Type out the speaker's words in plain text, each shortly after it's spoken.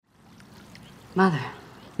Mother,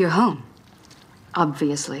 you're home.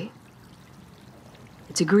 Obviously.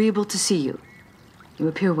 It's agreeable to see you. You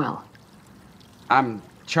appear well. I'm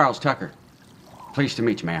Charles Tucker. Pleased to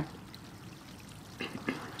meet you, ma'am.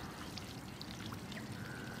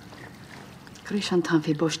 Krishantan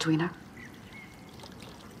fi bosh tweener.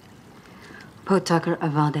 Po Tucker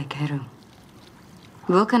avade keru.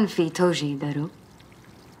 Wokan fi toji daru.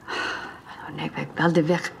 Nekbek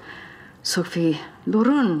baldevek. Sophie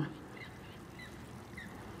Lorun.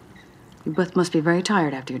 You both must be very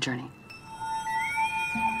tired after your journey.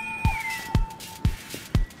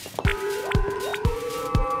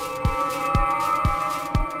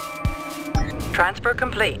 Transfer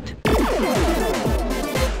complete.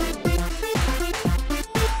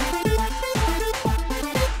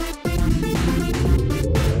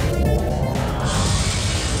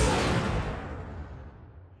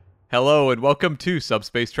 Hello and welcome to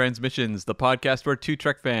Subspace Transmissions, the podcast where two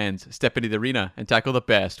Trek fans step into the arena and tackle the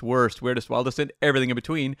best, worst, weirdest, wildest, and everything in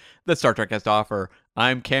between that Star Trek has to offer.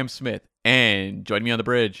 I'm Cam Smith, and joining me on the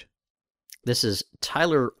bridge. This is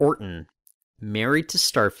Tyler Orton, married to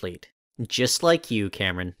Starfleet, just like you,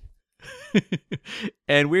 Cameron.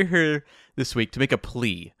 And we're here this week to make a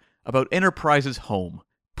plea about Enterprise's home.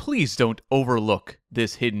 Please don't overlook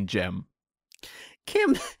this hidden gem.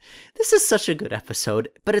 Cam, this is such a good episode,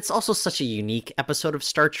 but it's also such a unique episode of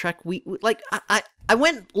Star Trek. I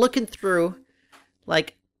went looking through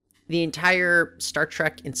like the entire Star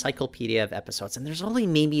Trek encyclopedia of episodes, and there's only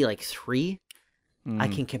maybe like 3 I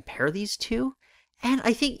can compare these to. And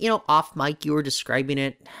I think, off mic, you were describing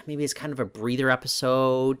it, maybe it's kind of a breather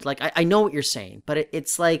episode. Like, I know what you're saying, but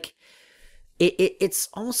it's like, it's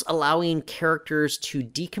almost allowing characters to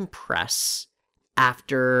decompress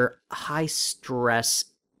after high stress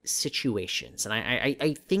situations. And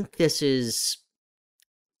I think this is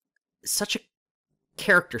such a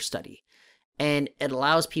character study, and it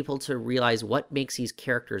allows people to realize what makes these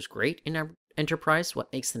characters great in Enterprise,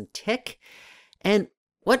 what makes them tick, and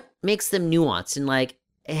what makes them nuanced. And like,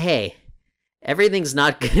 hey, everything's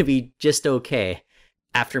not going to be just okay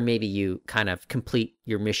after maybe you kind of complete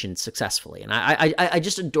your mission successfully. And I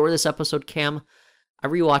just adore this episode, Cam. I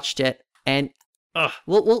rewatched it, and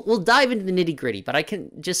we'll dive into the nitty gritty, but I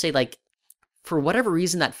can just say, like, for whatever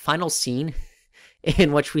reason, that final scene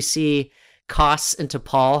in which we see Koss and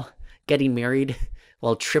T'Pol getting married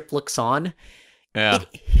while Trip looks on, it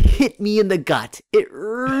hit me in the gut. It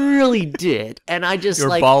really did, and I just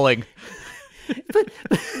You're bawling. But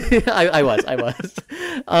I was.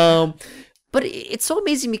 But it's so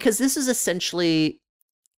amazing because this is essentially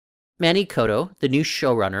Manny Coto, the new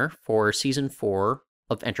showrunner for season 4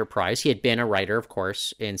 of Enterprise. He had been a writer, of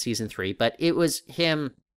course, in season 3, but it was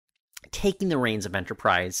him taking the reins of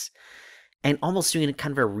Enterprise and almost doing a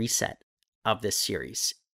kind of a reset of this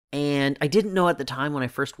series. And I didn't know at the time when I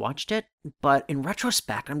first watched it, but in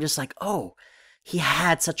retrospect, I'm just like, oh, he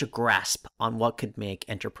had such a grasp on what could make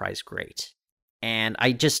Enterprise great. And I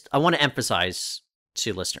want to emphasize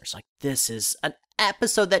to listeners, like, this is an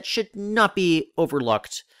episode that should not be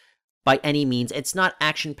overlooked by any means. It's not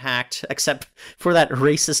action-packed, except for that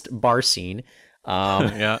racist bar scene.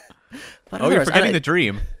 Yeah. But you're forgetting the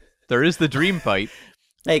dream. There is the dream fight.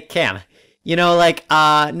 Hey, Cam,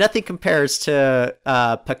 nothing compares to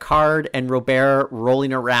Picard and Robert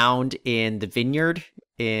rolling around in the vineyard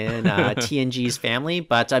in TNG's family,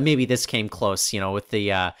 but maybe this came close, with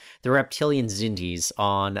the reptilian Zindies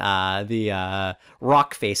on the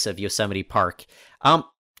rock face of Yosemite Park.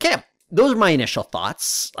 Cam, those are my initial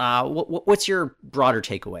thoughts. What's your broader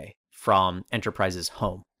takeaway from Enterprise's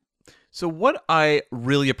home? So what I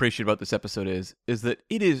really appreciate about this episode is that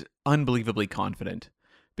it is unbelievably confident.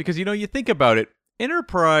 Because, you think about it,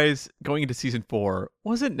 Enterprise going into season 4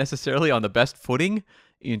 wasn't necessarily on the best footing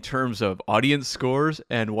in terms of audience scores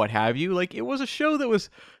and what have you. Like, it was a show that was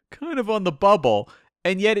kind of on the bubble,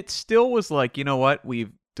 and yet it still was like, you know what,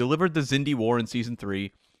 we've delivered the Xindi War in season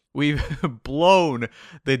 3. We've blown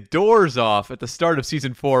the doors off at the start of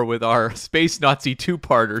season 4 with our Space Nazi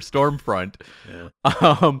 2-parter, Stormfront.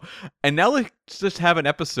 Yeah. And now let's just have an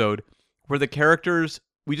episode where the characters,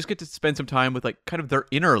 we just get to spend some time with, like, kind of their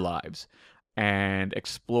inner lives and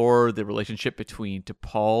explore the relationship between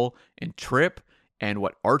T'Pol and Trip and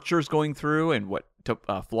what Archer's going through and what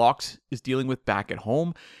Phlox is dealing with back at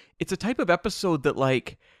home. It's a type of episode that,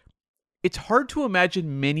 like, it's hard to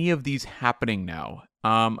imagine many of these happening now.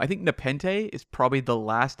 I think Nepenthe is probably the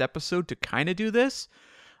last episode to kind of do this,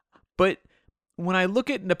 but when I look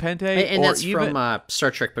at Nepenthe, and that's even from Star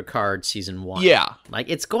Trek Picard season 1. Yeah, like,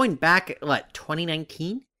 it's going back, what,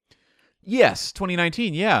 2019? Yes,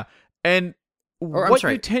 2019. Yeah, and or I'm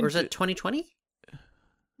sorry, or is it 2020?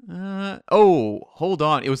 Hold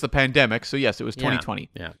on. It was the pandemic, so yes, it was 2020.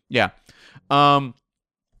 Yeah. Yeah.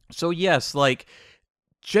 So yes, like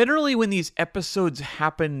generally when these episodes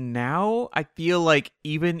happen now, I feel like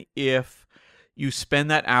even if you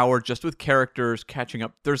spend that hour just with characters catching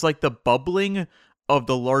up, there's like the bubbling of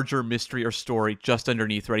the larger mystery or story just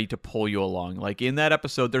underneath, ready to pull you along. Like in that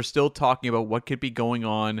episode, they're still talking about what could be going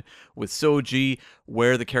on with Soji,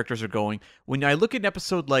 where the characters are going. When I look at an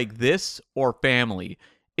episode like this or Family,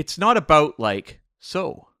 it's not about like,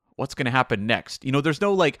 so what's going to happen next? You know, there's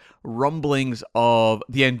no like rumblings of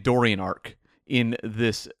the Andorian arc in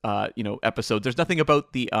this, episode. There's nothing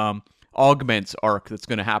about the augments arc that's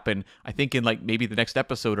going to happen, I think, in like maybe the next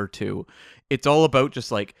episode or two. It's all about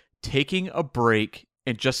just like taking a break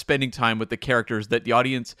and just spending time with the characters that the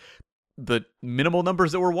audience, the minimal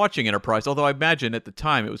numbers that were watching Enterprise, although I imagine at the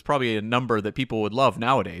time it was probably a number that people would love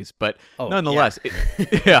nowadays, but nonetheless,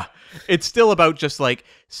 it's still about just like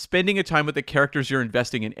spending a time with the characters you're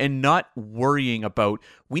investing in and not worrying about,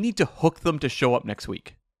 we need to hook them to show up next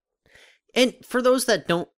week. And for those that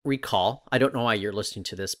don't recall, I don't know why you're listening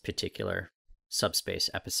to this particular Subspace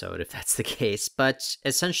episode, if that's the case, but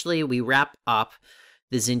essentially we wrap up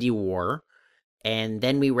the Xindi War, and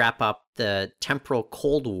then we wrap up the Temporal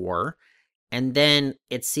Cold War, and then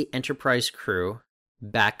it's the Enterprise crew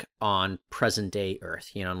back on present-day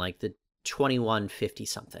Earth, in like the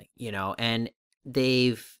 2150-something, and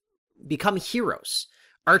they've become heroes.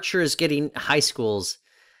 Archer is getting high schools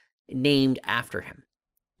named after him.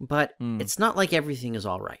 But it's not like everything is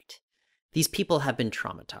all right. These people have been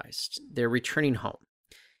traumatized. They're returning home.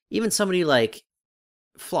 Even somebody like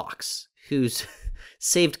Phlox, who's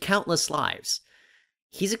saved countless lives,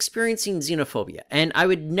 he's experiencing xenophobia. And I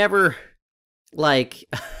would never, like,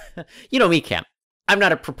 me, Cam. I'm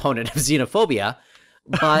not a proponent of xenophobia,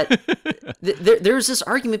 but there's this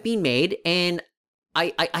argument being made, and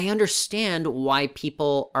I understand why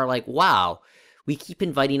people are like, wow, we keep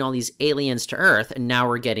inviting all these aliens to Earth, and now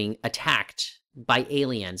we're getting attacked by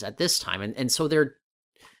aliens at this time. And so they're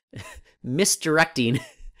misdirecting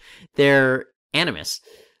their animus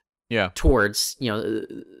towards,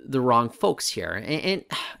 the wrong folks here. And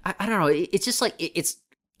I don't know, it's just like, it's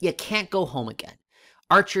you can't go home again.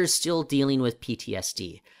 Archer's still dealing with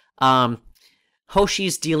PTSD.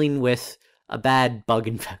 Hoshi's dealing with a bad bug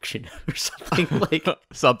infection or something like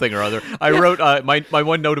something or other. I wrote my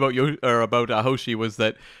one note about Hoshi was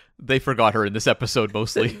that they forgot her in this episode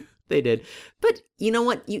mostly. They did, but you know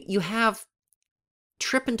what? You have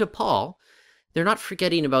Trip and T'Pol. They're not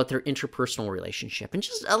forgetting about their interpersonal relationship, and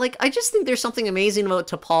just I just think there's something amazing about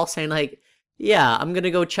T'Pol saying like, "Yeah, I'm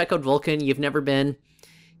gonna go check out Vulcan. You've never been.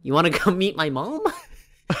 You want to come meet my mom?"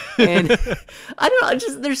 And I don't know,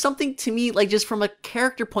 just there's something to me like just from a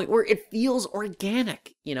character point where it feels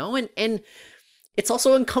organic, and it's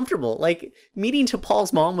also uncomfortable. Like meeting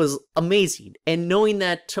T'Pol's mom was amazing, and knowing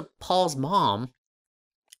that T'Pol's mom,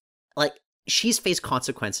 like she's faced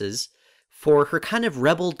consequences for her kind of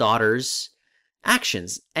rebel daughter's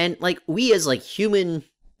actions, and like we as like human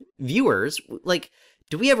viewers, like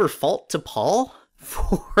do we ever fault T'Pol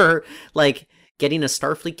for like getting a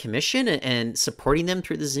Starfleet commission and supporting them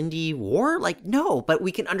through the Xindi War? Like, no, but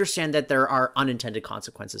we can understand that there are unintended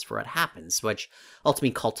consequences for what happens, which ultimately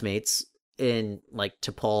culminates in, like,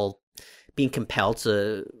 T'Pol being compelled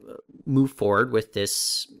to move forward with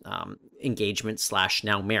this engagement /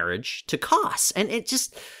 now marriage to Kos. And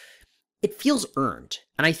it feels earned.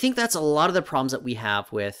 And I think that's a lot of the problems that we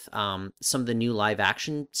have with some of the new live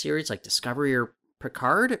action series like Discovery or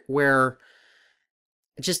Picard, where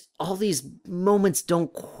just all these moments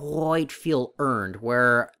don't quite feel earned,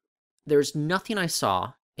 where there's nothing I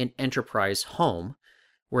saw in Enterprise Home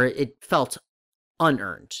where it felt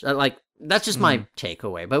unearned. Like, that's just my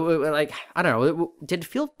takeaway. But, like, I don't know, did it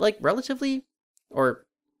feel, like, relatively or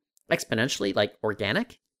exponentially, like,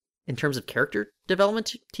 organic in terms of character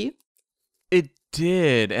development to you? It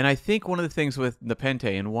did. And I think one of the things with Nepenthe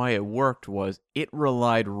and why it worked was it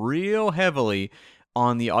relied real heavily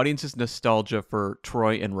on the audience's nostalgia for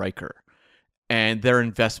Troy and Riker and their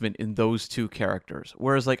investment in those two characters.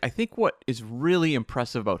 Whereas, like, I think what is really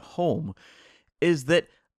impressive about Home is that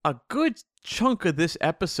a good chunk of this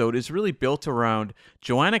episode is really built around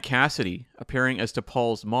Joanna Cassidy appearing as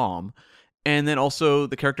T'Pol's mom, and then also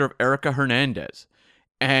the character of Erica Hernandez.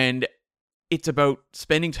 And it's about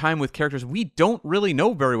spending time with characters we don't really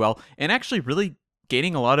know very well, and actually really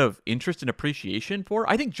gaining a lot of interest and appreciation for.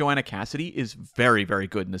 I think Joanna Cassidy is very, very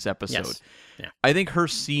good in this episode. Yes. Yeah. I think her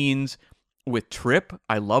scenes with Trip,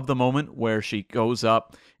 I love the moment where she goes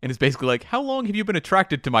up and is basically like, how long have you been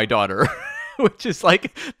attracted to my daughter? Which is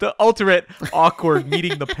like the ultimate awkward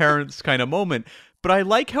meeting the parents kind of moment. But I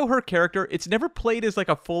like how her character, it's never played as like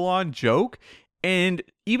a full-on joke. And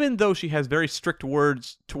even though she has very strict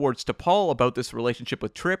words towards T'Pol about this relationship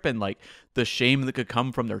with Trip and like the shame that could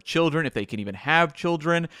come from their children if they can even have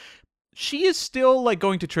children, she is still like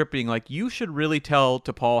going to Trip being like, you should really tell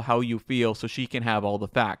T'Pol how you feel so she can have all the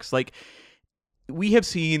facts. Like, we have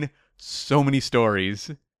seen so many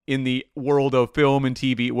stories in the world of film and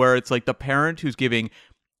TV where it's like the parent who's giving,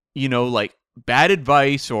 like bad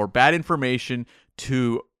advice or bad information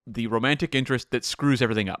to the romantic interest that screws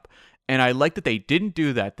everything up. And I like that they didn't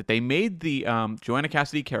do that, that they made the Joanna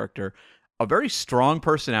Cassidy character a very strong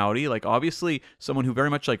personality, like obviously someone who very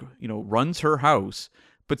much like, runs her house,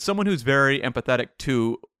 but someone who's very empathetic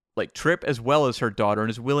to like Trip as well as her daughter and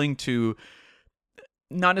is willing to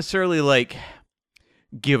not necessarily like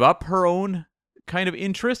give up her own kind of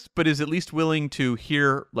interests, but is at least willing to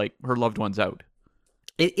hear like her loved ones out.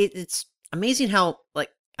 It's amazing how like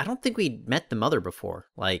I don't think we'd met the mother before,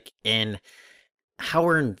 like, and how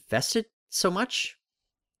we're invested so much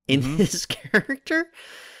in his character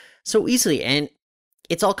so easily, and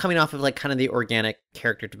it's all coming off of like kind of the organic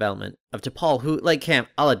character development of T'Pol, who, like, Cam,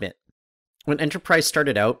 I'll admit, when Enterprise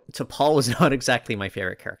started out, T'Pol was not exactly my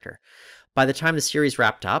favorite character. By the time the series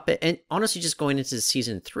wrapped up, and honestly just going into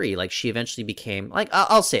season 3, like, she eventually became, like,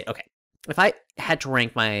 I'll say it, okay, if I had to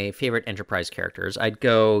rank my favorite Enterprise characters, I'd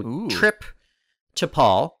go Trip,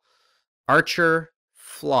 T'Pol, Archer,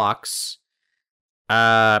 Phlox,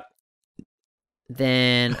 then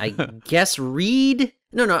I guess Reed.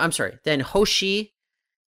 No, I'm sorry. Then Hoshi,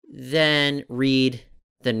 then Reed,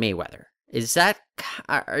 then Mayweather.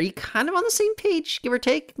 Are you kind of on the same page, give or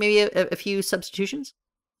take? Maybe a few substitutions?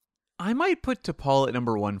 I might put T'Pol at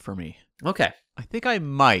number 1 for me. Okay. I think I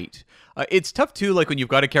might. It's tough too, like when you've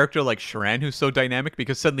got a character like Sharan who's so dynamic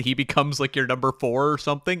because suddenly he becomes like your number 4 or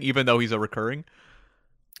something, even though he's a recurring.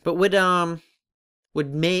 But would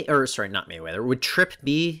Trip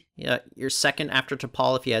be your second after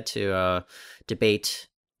T'Pol if you had to debate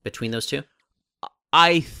between those two?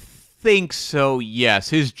 I think so, yes.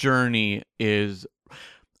 His journey is...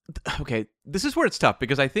 Okay, this is where it's tough,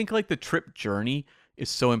 because I think like the Trip journey is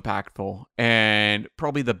so impactful and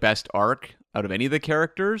probably the best arc out of any of the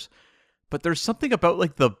characters. But there's something about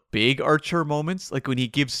like the big Archer moments, like when he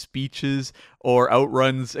gives speeches or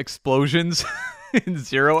outruns explosions in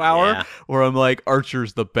 0 Hour, where I'm like,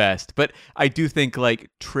 Archer's the best. But I do think like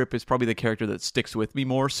Trip is probably the character that sticks with me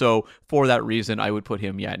more. So for that reason, I would put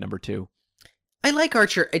him, at number 2. I like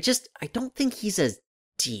Archer. I don't think he's as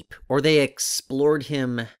deep, or they explored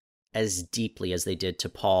him as deeply as they did to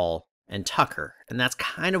Paul and Tucker. And that's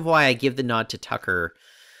kind of why I give the nod to Tucker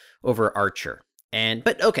over Archer.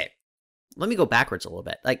 But okay, let me go backwards a little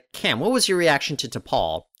bit. Like, Cam, what was your reaction to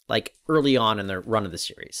T'Pol, like, early on in the run of the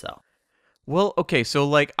series, though? Well, okay, so,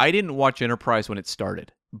 like, I didn't watch Enterprise when it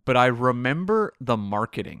started, but I remember the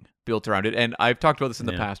marketing built around it, and I've talked about this in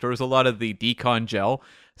the past. There was a lot of the decon gel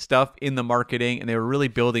stuff in the marketing, and they were really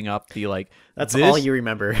building up the, like... That's all you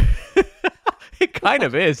remember. It kind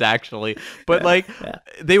of is, actually. But,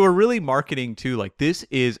 they were really marketing, too, like, this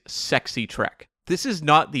is sexy Trek. This is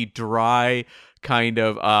not the dry kind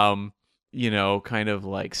of, kind of,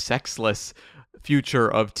 like, sexless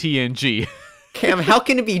future of TNG. Cam, how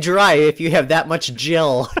can it be dry if you have that much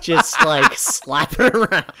Jill just, like, slapping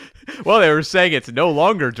around? Well, they were saying it's no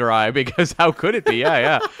longer dry, because how could it be?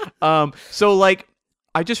 Yeah. So, like,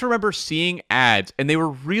 I just remember seeing ads, and they were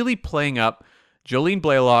really playing up Jolene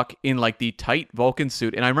Blaylock in, like, the tight Vulcan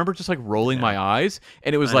suit, and I remember just, like, rolling my eyes,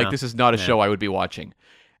 and it was like, this is not a show I would be watching.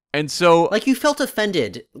 And so... Like, you felt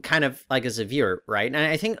offended, kind of, like, as a viewer, right? And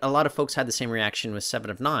I think a lot of folks had the same reaction with 7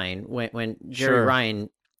 of 9, when Jerry Ryan...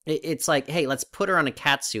 It's like, hey, let's put her on a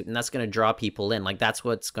cat suit, and that's going to draw people in. Like, that's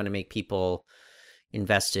what's going to make people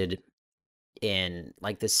invested in,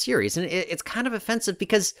 like, this series. And it's kind of offensive,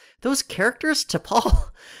 because those characters, T'Pol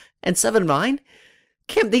and 7 of 9,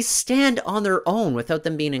 Kim, they stand on their own without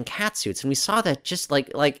them being in cat suits. And we saw that just,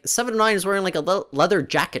 like 7 of 9 is wearing, like, a leather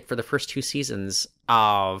jacket for the first 2 seasons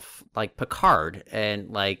of, like, Picard, and,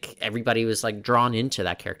 like, everybody was, like, drawn into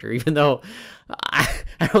that character, even though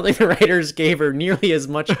I don't think the writers gave her nearly as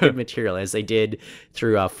much good material as they did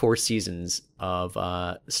through 4 seasons of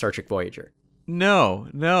Star Trek Voyager. No,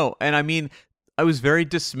 and I mean, I was very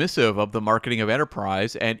dismissive of the marketing of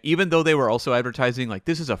Enterprise, and even though they were also advertising, like,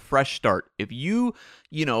 this is a fresh start. If you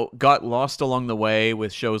got lost along the way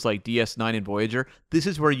with shows like DS9 and Voyager, this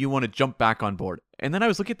is where you want to jump back on board. And then I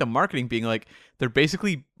was looking at the marketing being like, they're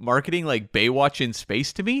basically marketing like Baywatch in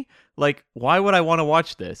space to me. Like, why would I want to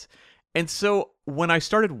watch this? And so when I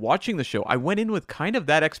started watching the show, I went in with kind of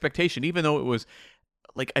that expectation, even though it was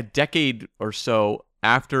like a decade or so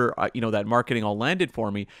after that marketing all landed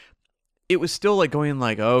for me, it was still like going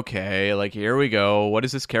like, okay, like here we go. What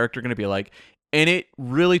is this character going to be like? And it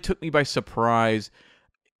really took me by surprise.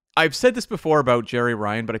 I've said this before about Jerry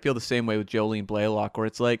Ryan, but I feel the same way with Jolene Blaylock, where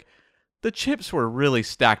it's like the chips were really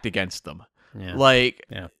stacked against them. Yeah. Like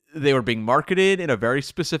Yeah. they were being marketed in a very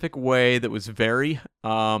specific way that was very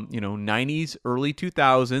 90s, early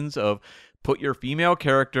 2000s of put your female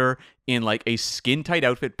character in like a skin tight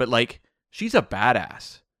outfit, but like she's a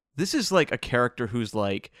badass. This is like a character who's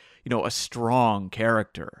like, a strong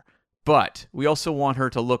character. But we also want her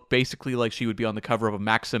to look basically like she would be on the cover of a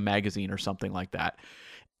Maxim magazine or something like that.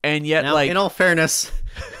 And yet, Now, in all fairness,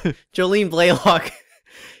 Jolene Blaylock,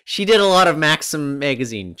 she did a lot of Maxim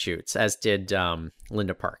magazine shoots, as did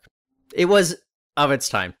Linda Park. It was of its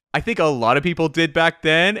time. I think a lot of people did back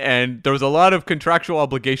then, and there was a lot of contractual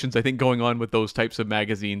obligations, I think, going on with those types of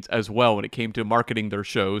magazines as well when it came to marketing their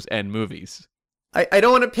shows and movies. I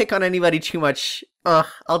don't want to pick on anybody too much.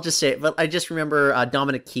 I'll just say it, but I just remember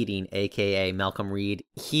Dominic Keating, a.k.a. Malcolm Reed.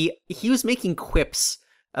 He was making quips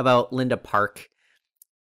about Linda Park,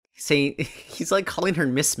 saying he's like calling her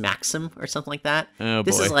Miss Maxim or something like that. Oh,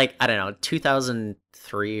 this boy. is like, I don't know,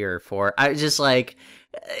 2003 or 4. I was just like,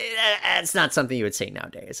 it's not something you would say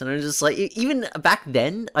nowadays. And I was just like, even back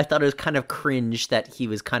then, I thought it was kind of cringe that he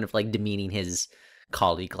was kind of like demeaning his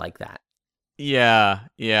colleague like that. Yeah.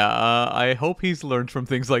 I hope he's learned from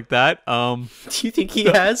things like that. Do you think he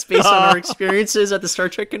has, based on our experiences at the Star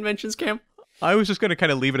Trek conventions, Cam? I was just going to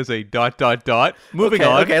kind of leave it as a ... Moving okay,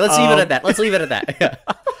 on. Okay, let's leave it at that. Let's leave it at that. Yeah.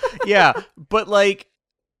 Yeah, but like,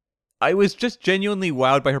 I was just genuinely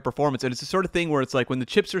wowed by her performance. And it's the sort of thing where it's like when the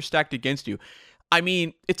chips are stacked against you, I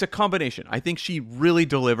mean, it's a combination. I think she really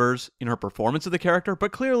delivers in her performance of the character,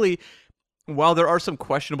 but clearly, while there are some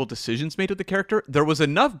questionable decisions made with the character, there was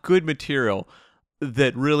enough good material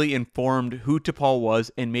that really informed who T'Pol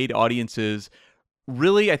was and made audiences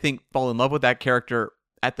really, I think, fall in love with that character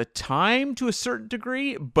at the time to a certain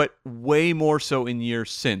degree, but way more so in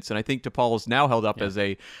years since. And I think T'Pol is now held up as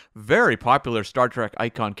a very popular Star Trek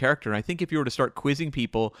icon character. And I think if you were to start quizzing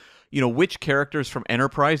people, which characters from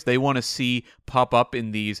Enterprise they want to see pop up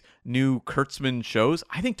in these new Kurtzman shows,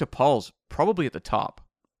 I think T'Pol's probably at the top.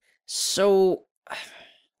 So,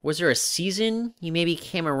 was there a season you maybe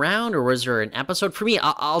came around, or was there an episode? For me,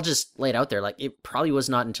 I'll just lay it out there. Like, it probably was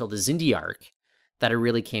not until the Xindi arc that I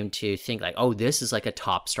really came to think like, oh, this is like a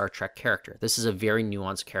top Star Trek character. This is a very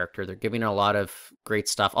nuanced character. They're giving her a lot of great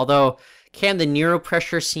stuff. Although, Cam, the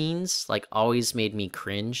neuropressure scenes like always made me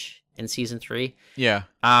cringe in season 3. Yeah.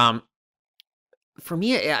 For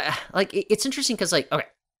me, it's interesting because like, okay,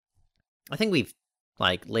 I think we've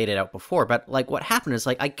like laid it out before, but like what happened is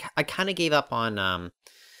like I kind of gave up on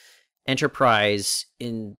Enterprise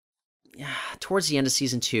in towards the end of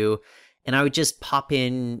season 2. And I would just pop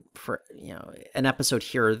in for, an episode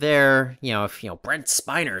here or there. If, Brent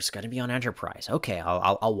Spiner's going to be on Enterprise. Okay,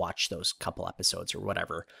 I'll watch those couple episodes or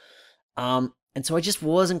whatever. And so I just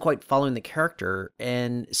wasn't quite following the character.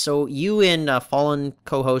 And so you and fallen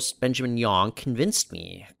co-host Benjamin Yong convinced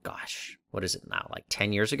me, gosh, what is it now? Like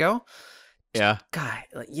 10 years ago? Yeah. God,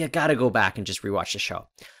 you got to go back and just rewatch the show.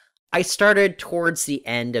 I started towards the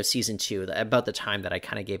end of season 2, about the time that I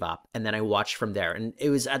kind of gave up, and then I watched from there. And it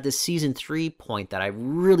was at the season 3 point that I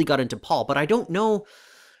really got into Paul, but I don't know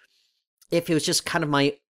if it was just kind of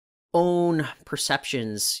my own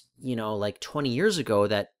perceptions, like 20 years ago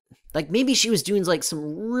that, like, maybe she was doing like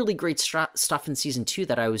some really great stuff in season 2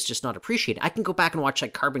 that I was just not appreciating. I can go back and watch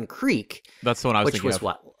like Carbon Creek. That's the one I was thinking of. Which was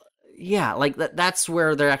what? Yeah, like that's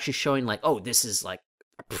where they're actually showing like, oh, this is like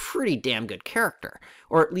a pretty damn good character,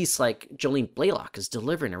 or at least like Jolene Blaylock is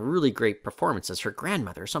delivering a really great performance as her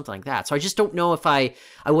grandmother or something like that. So I just don't know if I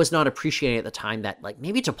was not appreciating at the time that like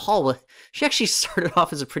maybe T'Pol, she actually started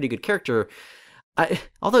off as a pretty good character.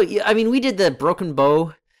 Although I mean we did the Broken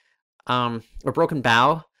Bow, or Broken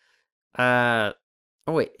Bow. Oh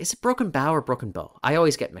wait, is it Broken Bow or Broken Bow? I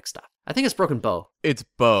always get mixed up. I think it's Broken Bow. It's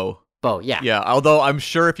Bow. Bow, yeah. Yeah, although I'm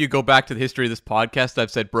sure if you go back to the history of this podcast, I've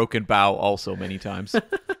said Broken Bow also many times.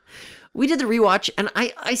 We did the rewatch, and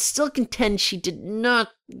I still contend she did not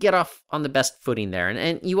get off on the best footing there.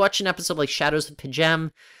 And you watch an episode like Shadows of Pajem,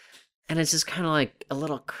 and it's just kind of like a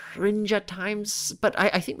little cringe at times. But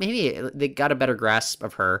I think maybe they got a better grasp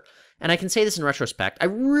of her. And I can say this in retrospect. I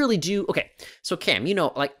really do. Okay, so Cam,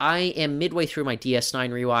 like I am midway through my DS9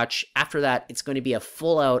 rewatch. After that, it's going to be a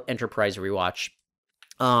full-out Enterprise rewatch.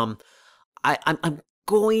 I'm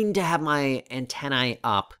going to have my antennae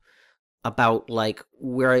up about like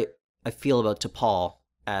where I feel about T'Pol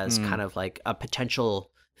as kind of like a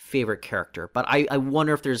potential favorite character. But I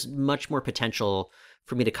wonder if there's much more potential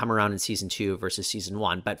for me to come around in season 2 versus season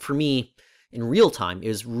 1. But for me, in real time, it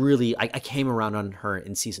was really, I came around on her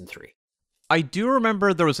in season 3. I do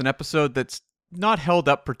remember there was an episode that's not held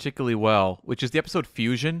up particularly well, which is the episode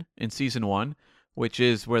Fusion in season 1, which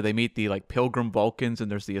is where they meet the like Pilgrim Vulcans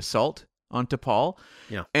and there's the assault on T'Pol.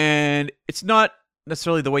 Yeah. And it's not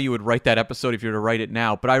necessarily the way you would write that episode if you were to write it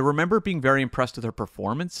now, but I remember being very impressed with her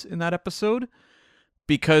performance in that episode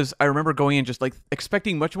because I remember going in just like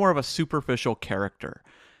expecting much more of a superficial character.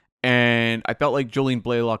 And I felt like Jolene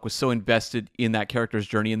Blaylock was so invested in that character's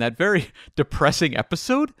journey in that very depressing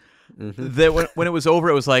episode that when it was over,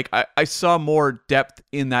 it was like I saw more depth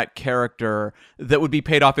in that character that would be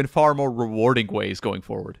paid off in far more rewarding ways going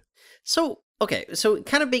forward. So, okay, so it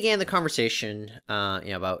kind of began the conversation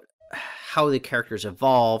about how the characters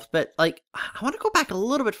evolved, but like I want to go back a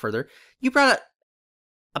little bit further. You brought up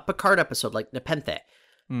a Picard episode like Nepenthe,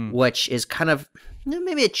 which is kind of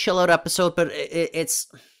maybe a chill out episode, but it's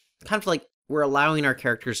kind of like we're allowing our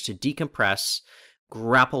characters to decompress,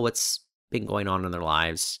 grapple what's been going on in their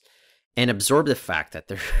lives, and absorb the fact that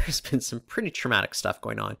there's been some pretty traumatic stuff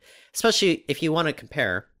going on. Especially if you want to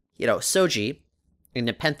compare, Soji in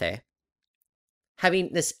Nepenthe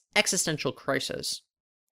having this existential crisis,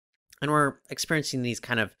 and we're experiencing these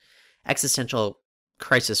kind of existential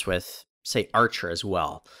crisis with, say, Archer as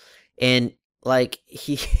well. And like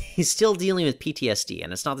he's still dealing with PTSD,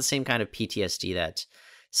 and it's not the same kind of PTSD that,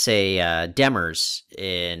 say, Demers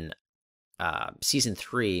in season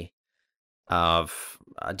 3 of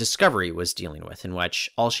Discovery was dealing with, in which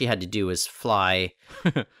all she had to do was fly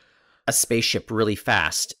a spaceship really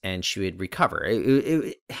fast and she would recover.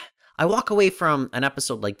 I walk away from an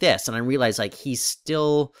episode like this and I realize like he's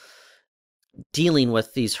still dealing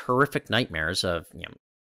with these horrific nightmares of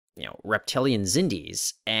reptilian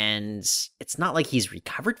Zindies, and it's not like he's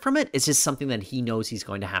recovered from it. It's just something that he knows he's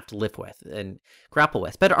going to have to live with and grapple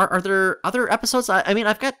with. But are there other episodes? I mean,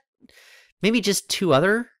 I've got maybe just two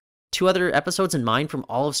other episodes in mind from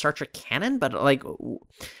all of Star Trek canon, but like,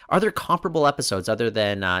 are there comparable episodes other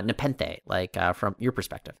than Nepenthe, like from your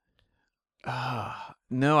perspective?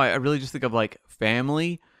 No, I really just think of like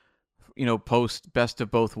Family, post Best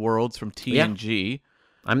of Both Worlds from TNG.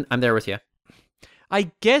 Yeah. I'm there with you. I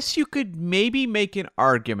guess you could maybe make an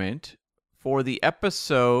argument for the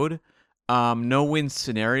episode No Win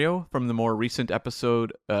Scenario from the more recent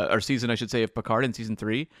episode, or season, I should say, of Picard in season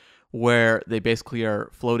 3, where they basically are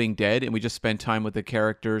floating dead, and we just spend time with the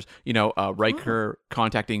characters, Riker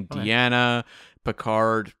contacting Deanna,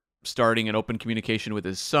 Picard starting an open communication with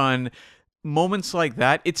his son. Moments like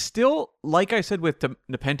that. It's still, like I said with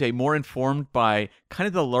Nepenthe, more informed by kind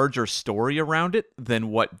of the larger story around it than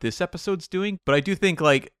what this episode's doing. But I do think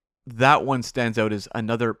like that one stands out as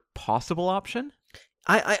another possible option.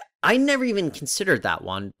 I never even considered that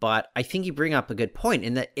one, but I think you bring up a good point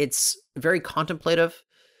in that it's very contemplative.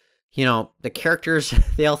 The characters,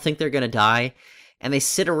 they all think they're going to die, and they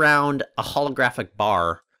sit around a holographic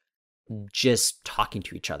bar just talking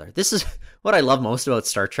to each other. This is what I love most about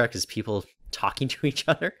Star Trek, is people talking to each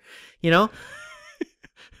other,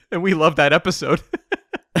 And we love that episode.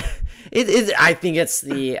 I think it's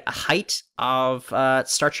the height of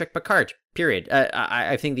Star Trek Picard, period.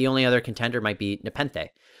 I think the only other contender might be Nepenthe.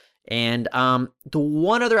 And the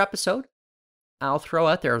one other episode I'll throw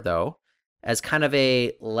out there, though, as kind of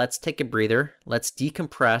a let's take a breather, let's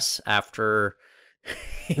decompress after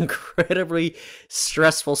incredibly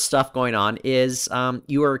stressful stuff going on, is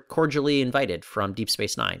You Are Cordially Invited from Deep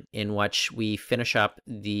Space Nine, in which we finish up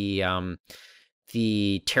the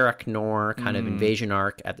Terek Nor kind of invasion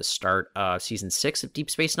arc at the start of season 6 of Deep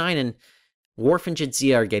Space Nine, and Worf and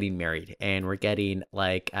Jadzia are getting married, and we're getting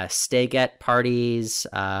like Stay-Get parties.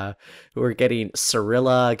 We're getting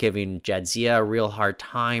Cirilla giving Jadzia a real hard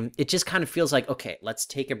time. It just kind of feels like, okay, let's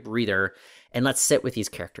take a breather and let's sit with these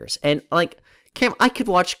characters. And like, Cam, I could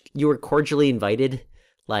watch You Were Cordially Invited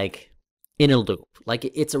like in a loop. Like,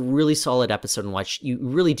 it's a really solid episode in which you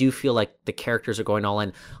really do feel like the characters are going all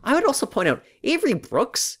in. I would also point out Avery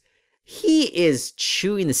Brooks. He is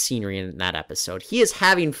chewing the scenery in that episode. He is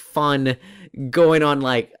having fun going on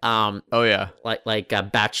like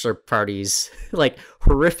bachelor parties, like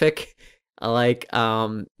horrific, like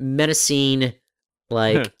menacing,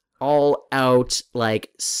 like all out, like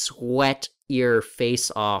sweat your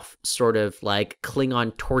face off, sort of like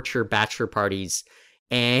Klingon torture bachelor parties.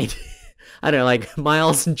 And I don't know, like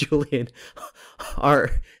Miles and Julian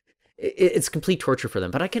it's complete torture for them,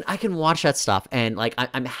 but I can watch that stuff, and like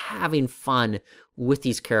I'm having fun with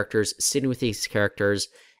these characters, sitting with these characters,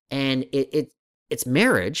 and it's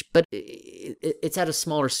marriage, but it's at a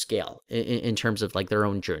smaller scale in terms of like their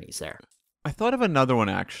own journeys there. I thought of another one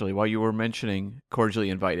actually while you were mentioning Cordially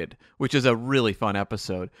Invited, which is a really fun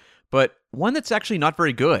episode, but one that's actually not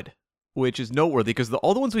very good, which is noteworthy because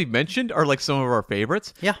all the ones we've mentioned are like some of our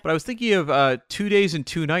favorites. Yeah. But I was thinking of 2 Days and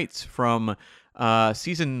 2 Nights from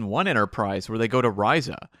season 1 Enterprise, where they go to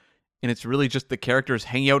Ryza, and it's really just the characters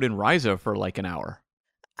hanging out in Ryza for like an hour.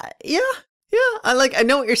 Yeah. I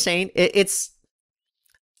know what you're saying. It's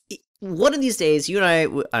one of these days, you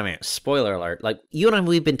and I mean, spoiler alert, like you and I,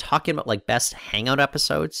 we've been talking about like best hangout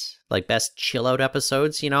episodes, like best chill out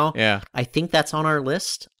episodes, you know? Yeah. I think that's on our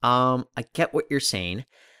list. I get what you're saying.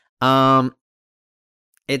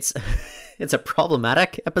 It's it's a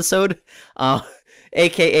problematic episode,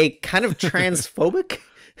 aka kind of transphobic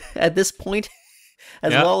at this point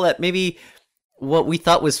as well, that maybe what we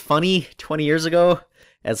thought was funny 20 years ago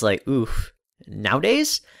as like, oof,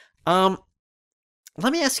 nowadays.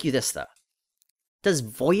 Let me ask you this, though. Does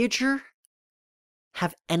Voyager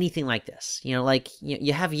have anything like this? You know, like,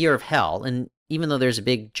 you have Year of Hell, and even though there's a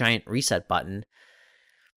big, giant reset button,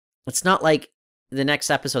 it's not like the next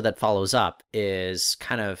episode that follows up is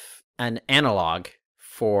kind of an analog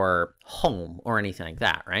for Home or anything like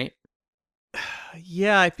that, right?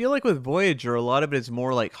 Yeah, I feel like with Voyager, a lot of it is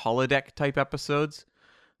more like holodeck type episodes,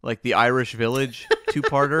 like the Irish Village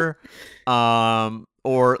two-parter,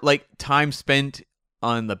 or like time spent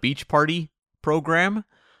on the beach party program.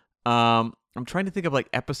 I'm trying to think of like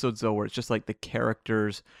episodes though where it's just like the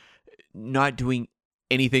characters not doing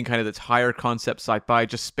anything kind of that's higher concept sci-fi,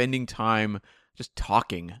 just spending time just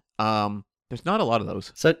talking. There's not a lot of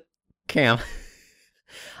those. So, Cam,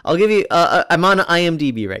 I'll give you. I'm on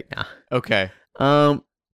IMDb right now. Okay.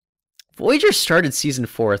 Voyager started season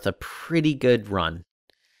 4 with a pretty good run.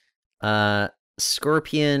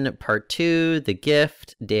 Scorpion Part 2, The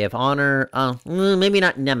Gift, Day of Honor, maybe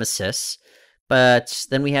not Nemesis, but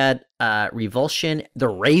then we had Revulsion, The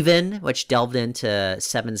Raven, which delved into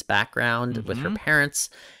Seven's background with her parents,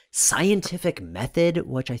 Scientific Method,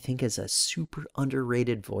 which I think is a super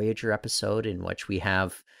underrated Voyager episode in which we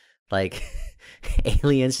have like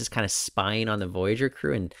aliens just kind of spying on the Voyager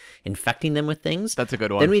crew and infecting them with things. That's a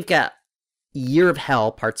good one. Then we've got Year of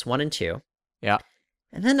Hell, parts 1 and 2. Yeah.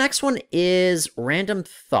 And the next one is Random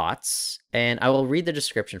Thoughts, and I will read the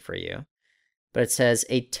description for you. But it says,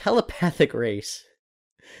 a telepathic race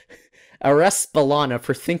arrests B'Elanna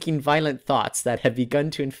for thinking violent thoughts that have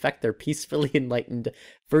begun to infect their peacefully enlightened,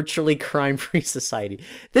 virtually crime-free society.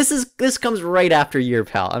 This comes right after Year of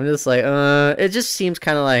Hell. I'm just like, it just seems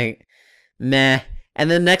kind of like, meh.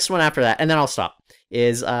 And the next one after that, and then I'll stop,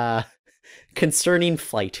 is Concerning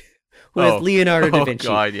Flight. With Leonardo da Vinci.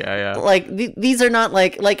 Oh god, yeah. Like these are not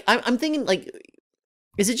like I'm thinking like,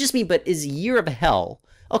 is it just me? But is Year of Hell?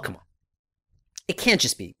 Oh come on, it can't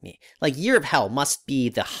just be me. Like Year of Hell must be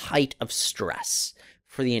the height of stress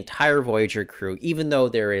for the entire Voyager crew, even though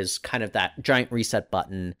there is kind of that giant reset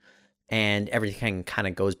button and everything kind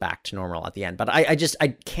of goes back to normal at the end. But I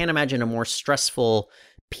can't imagine a more stressful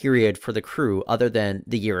period for the crew other than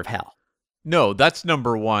the Year of Hell. No, that's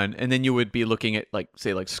number one. And then you would be looking at like,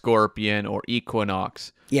 say, like Scorpion or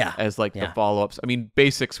Equinox as like the follow-ups. I mean,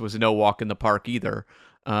 Basics was no walk in the park either.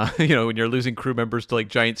 When you're losing crew members to like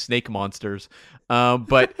giant snake monsters.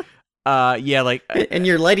 But like... And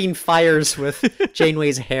you're lighting fires with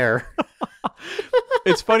Janeway's hair.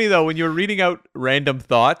 It's funny though, when you were reading out Random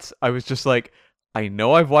Thoughts, I was just like, I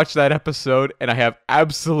know I've watched that episode and I have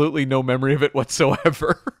absolutely no memory of it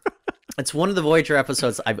whatsoever. It's one of the Voyager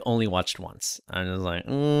episodes I've only watched once. I'm just like,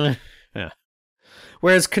 yeah.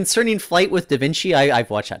 Whereas Concerning Flight with Da Vinci, I've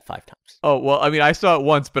watched that 5 times. Oh, well, I mean, I saw it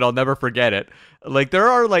once, but I'll never forget it. Like, there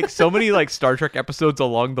are, like, so many, like, Star Trek episodes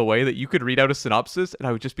along the way that you could read out a synopsis, and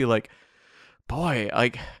I would just be like, boy,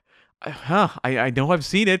 like, I know I've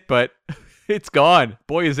seen it, but it's gone.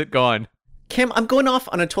 Boy, is it gone. Kim, I'm going off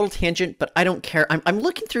on a total tangent, but I don't care. I'm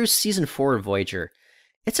looking through season 4 of Voyager.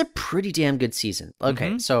 It's a pretty damn good season.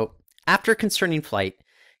 Okay, so... After Concerning Flight,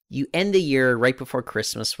 you end the year right before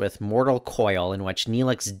Christmas with Mortal Coil, in which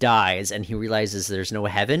Neelix dies and he realizes there's no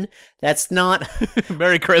heaven. That's not...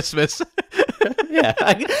 Merry Christmas. Yeah,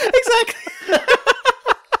 exactly.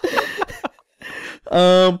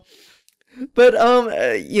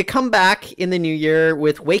 But you come back in the new year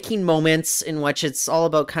with Waking Moments, in which it's all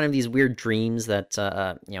about kind of these weird dreams that,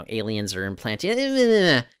 aliens are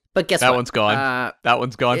implanting. But guess what? That one's gone. That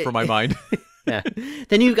one's gone from my mind. Yeah.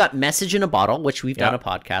 Then you've got Message in a Bottle, which we've done a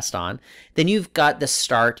podcast on. Then you've got the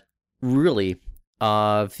start, really,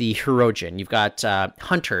 of the Hirogen. You've got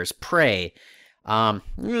Hunters, Prey, and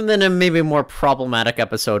then a maybe more problematic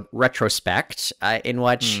episode, Retrospect, in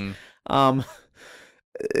which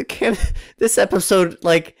this episode,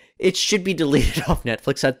 like, it should be deleted off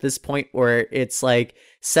Netflix at this point, where it's like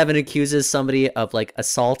Seven accuses somebody of like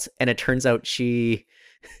assault, and it turns out she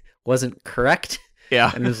wasn't correct.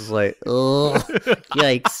 Yeah. And this is like, oh,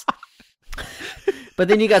 yikes. But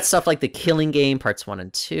then you got stuff like The Killing Game, parts 1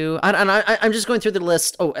 and 2. I'm just going through the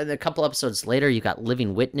list. Oh, and a couple episodes later, you got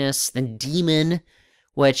Living Witness, then Demon,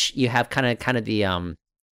 which you have kind of the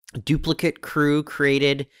duplicate crew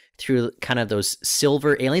created through kind of those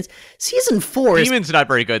silver aliens. Season 4 Demon's not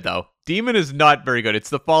very good, though. Demon is not very good. It's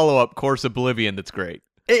the follow-up Course Oblivion that's great.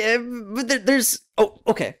 But there's... Oh,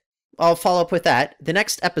 okay. I'll follow up with that. The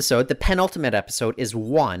next episode, the penultimate episode, is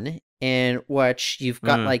 1, in which you've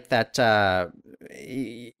got like that...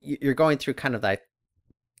 you're going through kind of like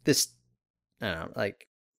this, I don't know, like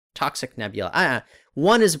toxic nebula.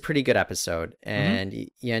 1 is a pretty good episode, and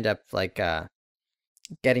you end up like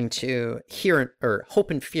getting to Hope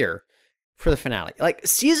and Fear for the finale. Like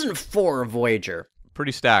season 4 of Voyager,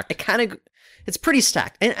 pretty stacked. It's pretty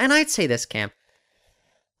stacked, and I'd say this, Cam.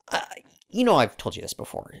 I've told you this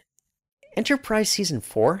before. Enterprise season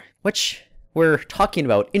 4, which we're talking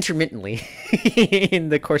about intermittently in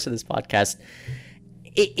the course of this podcast,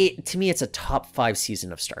 it to me, it's a top 5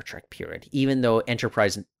 season of Star Trek, period. Even though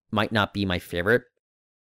Enterprise might not be my favorite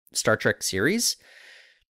Star Trek series,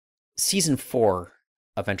 season 4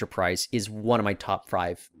 of Enterprise is one of my top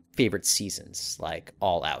 5 favorite seasons, like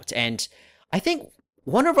all out. And I think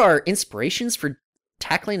one of our inspirations for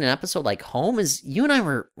tackling an episode like Home is you and I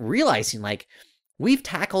were realizing, like, we've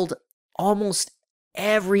tackled almost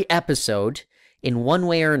every episode in one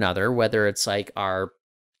way or another, whether it's like our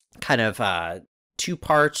kind of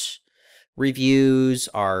 2-part reviews,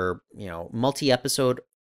 our multi-episode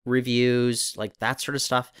reviews, like that sort of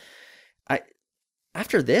stuff.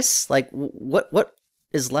 After this, like, what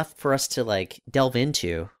is left for us to like delve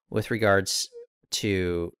into with regards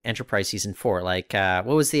to Enterprise season 4? Like, what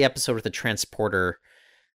was the episode with the transporter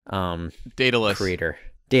Daedalus creator?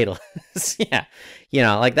 Daedalus.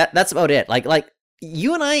 Yeah, like that's about it. Like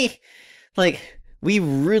you and I, like, we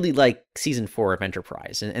really like season 4 of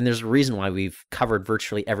Enterprise, and there's a reason why we've covered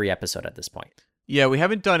virtually every episode at this point. Yeah, we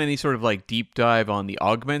haven't done any sort of like deep dive on the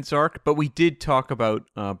Augments arc, but we did talk about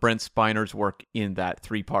Brent Spiner's work in that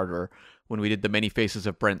 3-parter when we did the Many Faces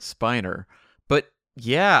of Brent Spiner. But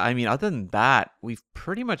yeah, I mean, other than that, we've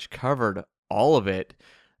pretty much covered all of it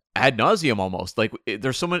ad nauseum almost. Like,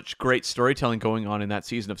 there's so much great storytelling going on in that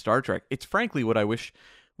season of Star Trek. It's frankly what I wish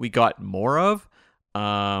we got more of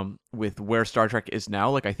with where Star Trek is now.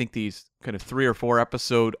 Like, I think these kind of 3 or 4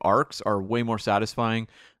 episode arcs are way more satisfying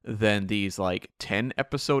than these like 10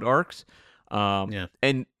 episode arcs.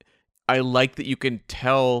 And I like that you can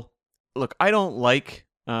tell. Look, I don't like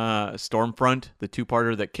Stormfront, the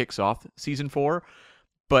 2-parter that kicks off season 4,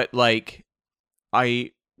 but like,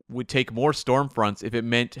 I would take more Stormfronts if it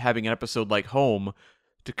meant having an episode like Home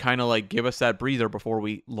to kind of like give us that breather before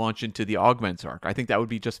we launch into the Augments arc. I think that would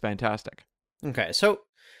be just fantastic. Okay, so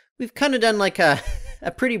we've kind of done like a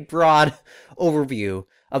pretty broad overview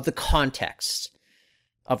of the context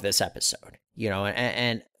of this episode,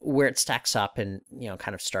 and where it stacks up in,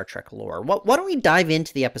 kind of Star Trek lore. Why don't we dive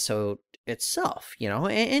into the episode itself,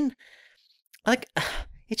 and like,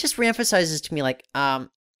 it just reemphasizes to me, like,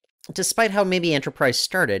 despite how maybe Enterprise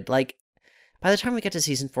started, like, by the time we get to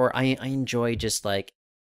season 4, I enjoy just like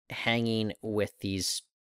hanging with these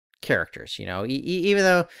characters, even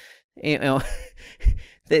though,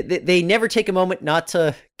 they never take a moment not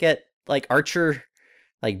to get like Archer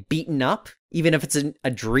like beaten up, even if it's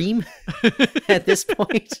a dream at this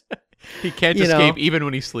point. He can't escape even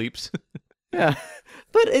when he sleeps. Yeah.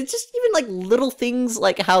 But it's just even like little things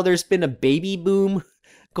like how there's been a baby boom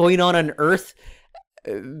going on Earth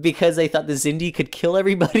because they thought the Xindi could kill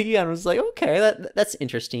everybody. And I was like, okay, that's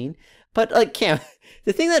interesting. But like, Cam,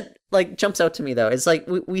 the thing that like jumps out to me though is like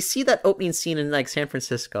we see that opening scene in like San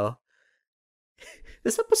Francisco.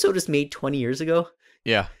 This episode was made 20 years ago.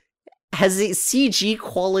 Yeah. Has the CG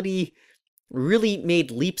quality really made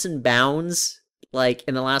leaps and bounds like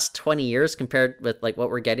in the last 20 years compared with like what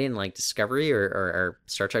we're getting in like Discovery or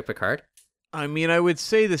Star Trek Picard? I mean, I would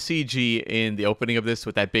say the CG in the opening of this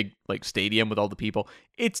with that big like stadium with all the people,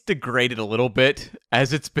 it's degraded a little bit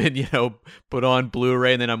as it's been, put on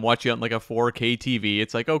Blu-ray, and then I'm watching it on like a 4K TV.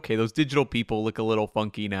 It's like, okay, those digital people look a little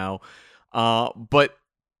funky now. But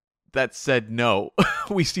that said, no,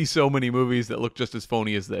 we see so many movies that look just as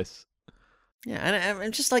phony as this. Yeah, and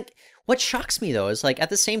I'm just like, what shocks me though is like at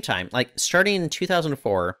the same time, like starting in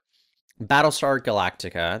 2004, Battlestar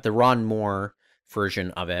Galactica, the Ron Moore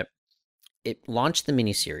version of it launched the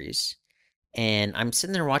miniseries, and I'm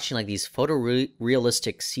sitting there watching like these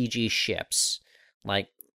photorealistic CG ships, like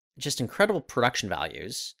just incredible production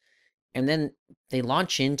values, and then they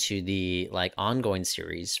launch into the like ongoing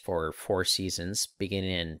series for 4 seasons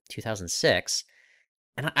beginning in 2006.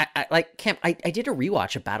 And I like Cam, I did a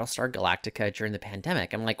rewatch of Battlestar Galactica during the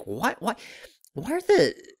pandemic. I'm like, why are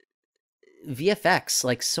the VFX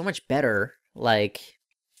like so much better like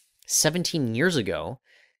 17 years ago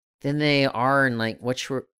than they are in like what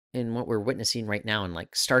we're witnessing right now in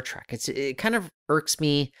like Star Trek? It kind of irks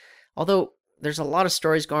me, although there's a lot of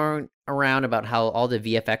stories going around about how all the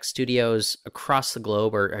VFX studios across the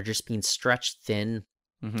globe are just being stretched thin.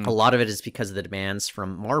 Mhm. A lot of it is because of the demands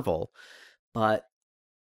from Marvel, but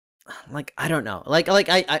like I don't know. Like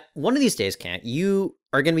I one of these days, Kent, you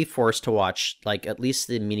are going to be forced to watch like at least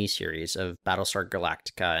the miniseries of Battlestar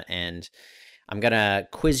Galactica, and I'm going to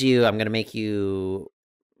quiz you. I'm going to make you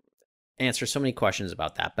answer so many questions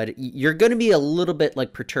about that, but you're going to be a little bit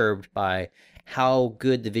like perturbed by how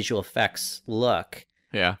good the visual effects look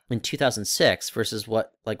Yeah. in 2006 versus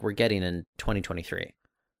what like we're getting in 2023.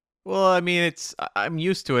 Well, I mean, I'm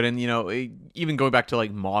used to it, and even going back to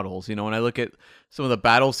like models, when I look at some of the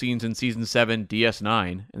battle scenes in season 7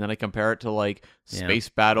 DS9, and then I compare it to like space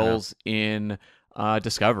battles in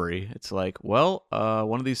Discovery, it's like, well,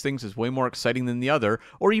 one of these things is way more exciting than the other.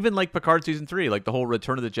 Or even like Picard season 3, like the whole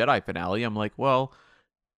Return of the Jedi finale. I'm like, well,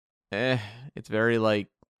 it's very like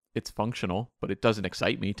it's functional, but it doesn't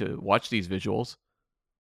excite me to watch these visuals.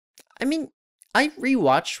 I mean, I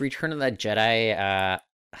rewatched Return of the Jedi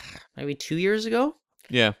maybe 2 years ago.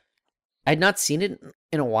 Yeah. I'd not seen it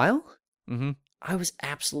in a while. Mm-hmm. I was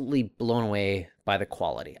absolutely blown away by the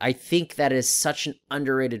quality. I think that is such an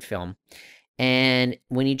underrated film. And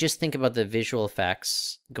when you just think about the visual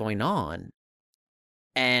effects going on,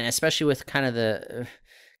 and especially with kind of the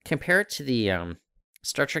compare it to the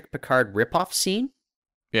Star Trek Picard ripoff scene.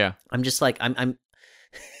 Yeah. I'm just like I'm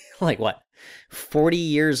like what? 40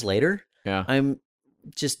 years later? Yeah. I'm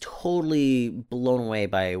just totally blown away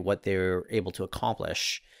by what they were able to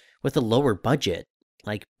accomplish with a lower budget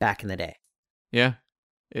like back in the day. Yeah.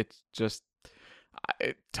 It's just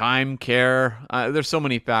time, care. There's so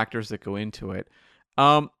many factors that go into it.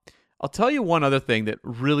 I'll tell you one other thing that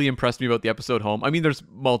really impressed me about the episode Home. I mean, there's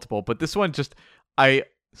multiple, but this one just I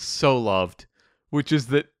so loved, which is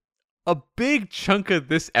that a big chunk of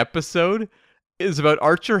this episode is about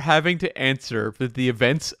Archer having to answer for the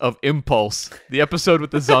events of Impulse, the episode with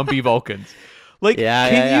the zombie Vulcans. Like,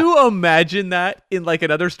 can you imagine that in like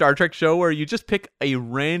another Star Trek show where you just pick a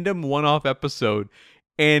random one-off episode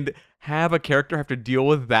and have a character have to deal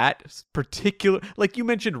with that particular, like you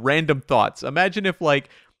mentioned, random thoughts. Imagine if like,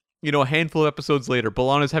 a handful of episodes later,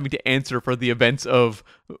 B'Elanna's having to answer for the events of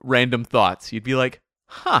Random Thoughts. You'd be like,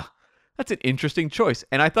 huh, that's an interesting choice.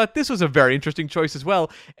 And I thought this was a very interesting choice as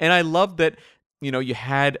well. And I love that, you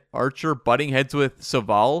had Archer butting heads with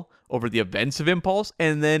Saval over the events of Impulse,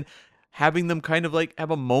 and then having them kind of like have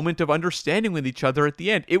a moment of understanding with each other at the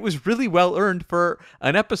end. It was really well earned for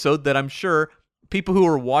an episode that I'm sure people who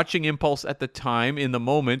were watching Impulse at the time in the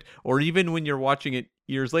moment, or even when you're watching it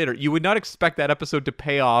years later, you would not expect that episode to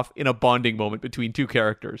pay off in a bonding moment between two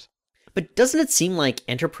characters. But doesn't it seem like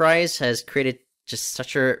Enterprise has created just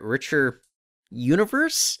such a richer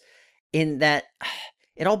universe in that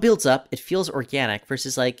it all builds up, it feels organic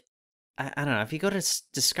versus like, I don't know, if you go to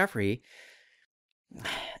Discovery,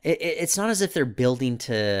 it's not as if they're building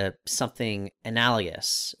to something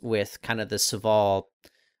analogous with kind of the Saval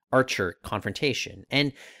Archer confrontation.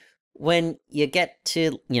 And when you get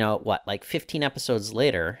to, like 15 episodes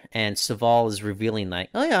later and Saval is revealing like,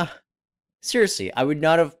 oh yeah, seriously, I would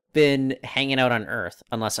not have been hanging out on Earth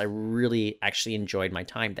unless I really actually enjoyed my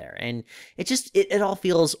time there. And it all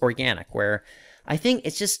feels organic, where I think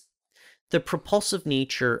it's just the propulsive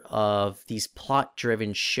nature of these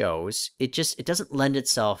plot-driven shows. It doesn't lend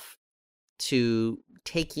itself to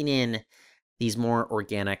taking in these more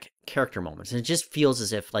organic character moments. And it just feels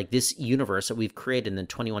as if like this universe that we've created in the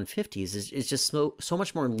 2150s is just so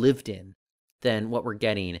much more lived in than what we're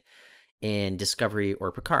getting in Discovery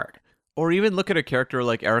or Picard. Or even look at a character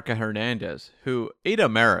like Erica Hernandez, who Ada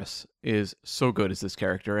Maris is so good as this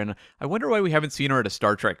character, and I wonder why we haven't seen her at a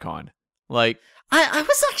Star Trek con. Like, I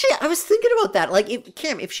was thinking about that. Like,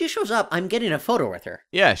 if she shows up, I'm getting a photo with her.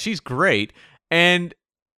 Yeah, she's great, and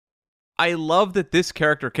I love that this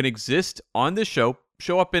character can exist on this show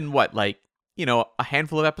up in what, like, a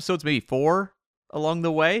handful of episodes, maybe 4 along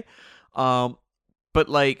the way, but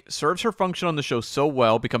like serves her function on the show so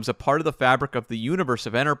well, becomes a part of the fabric of the universe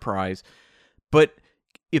of Enterprise. But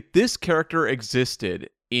if this character existed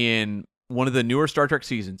in one of the newer Star Trek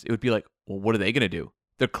seasons, it would be like, well, what are they going to do?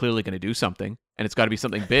 they're clearly going to do something, and it's got to be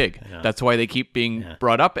something big. Yeah. That's why they keep being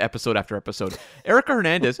brought up episode after episode. Erica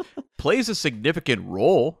Hernandez plays a significant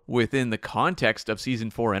role within the context of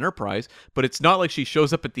season 4 Enterprise, but it's not like she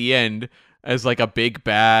shows up at the end as like a big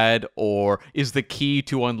bad or is the key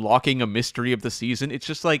to unlocking a mystery of the season. It's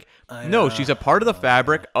just like, no, she's a part of the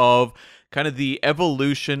fabric of kind of the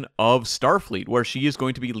evolution of Starfleet, where she is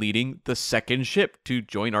going to be leading the second ship to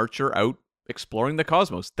join Archer out exploring the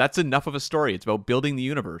cosmos. That's enough of a story. It's about building the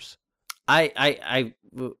universe.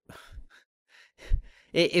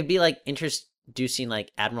 It'd be like introducing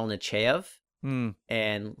like Admiral Nechayev Hmm.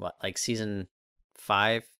 and what, like season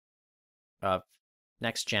 5 of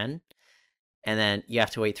Next Gen, and then you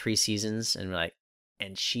have to wait 3 seasons and like,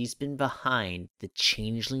 and she's been behind the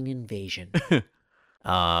changeling invasion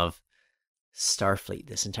of Starfleet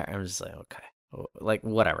this entire. I'm just like, okay, like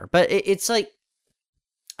whatever. But it's like,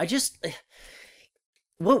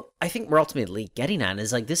 what I think we're ultimately getting at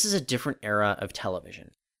is like, this is a different era of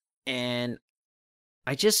television, and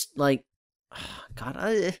I just like,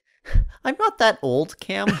 God, I'm not that old,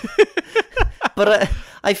 Cam, but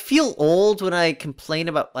I feel old when I complain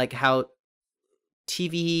about like how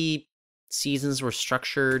TV seasons were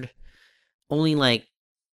structured only like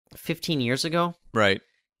 15 years ago. Right.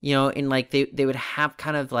 You know, and like they would have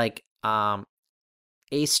kind of like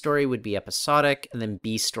A story would be episodic, and then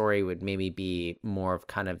B story would maybe be more of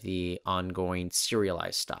kind of the ongoing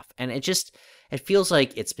serialized stuff. And it feels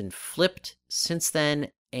like it's been flipped since then,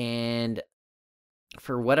 and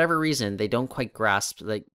for whatever reason, they don't quite grasp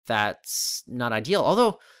like that's not ideal.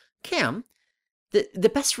 Although, Cam,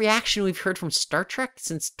 the best reaction we've heard from Star Trek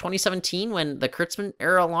since 2017 when the Kurtzman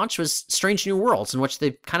era launched was Strange New Worlds, in which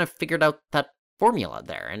they kind of figured out that formula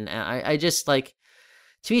there. And I just like,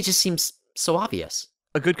 to me, it just seems so obvious.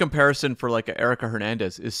 A good comparison for like Erica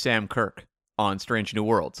Hernandez is Sam Kirk on Strange New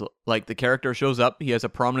Worlds. Like the character shows up, he has a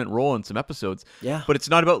prominent role in some episodes, Yeah. but it's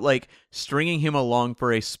not about like stringing him along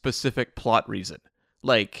for a specific plot reason.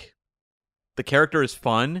 Like the character is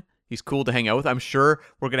fun, he's cool to hang out with. I'm sure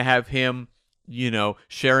we're going to have him, you know,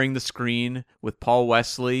 sharing the screen with Paul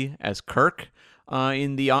Wesley as Kirk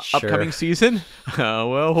in the upcoming season.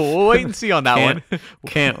 Well, we'll wait and see on that one.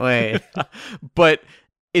 Can't wait. But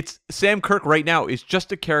it's Sam Kirk right now is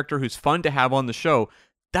just a character who's fun to have on the show.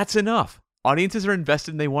 That's enough. Audiences are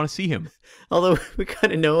invested and they want to see him. Although we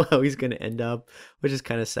kind of know how he's going to end up, which is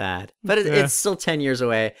kind of sad. But it's still 10 years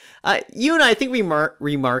away. You and I think we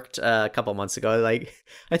remarked a couple months ago, like,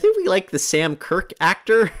 I think we like the Sam Kirk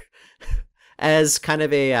actor as kind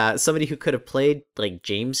of a somebody who could have played like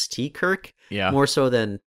James T. Kirk more so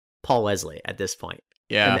than Paul Wesley at this point.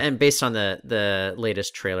 Yeah. And based on the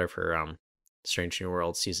latest trailer for Strange New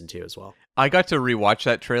World Season 2 as well. I got to rewatch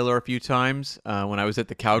that trailer a few times when I was at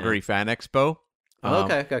the Calgary Fan Expo.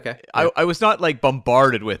 Okay. I was not like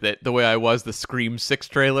bombarded with it the way I was the Scream 6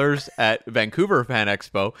 trailers at Vancouver Fan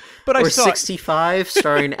Expo, but I saw 65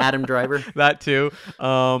 starring Adam Driver. That too.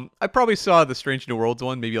 I probably saw the Strange New Worlds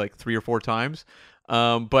one maybe like 3 or 4 times.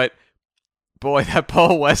 But boy, that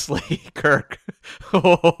Paul Wesley Kirk,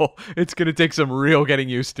 it's gonna take some real getting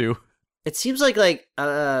used to. It seems like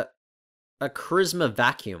a charisma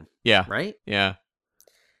vacuum. Yeah. Right? Yeah.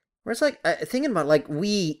 Where it's like, thinking about like,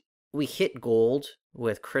 we hit gold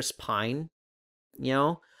with Chris Pine, you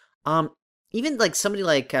know? Even like somebody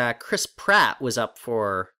like Chris Pratt was up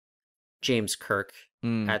for James Kirk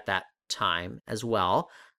at that time as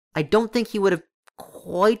well. I don't think he would have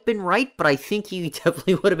quite been right, but I think he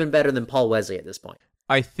definitely would have been better than Paul Wesley at this point.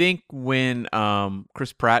 I think when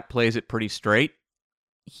Chris Pratt plays it pretty straight,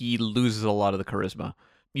 he loses a lot of the charisma.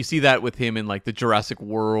 You see that with him in like the Jurassic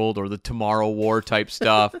World or the Tomorrow War type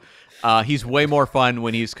stuff. He's way more fun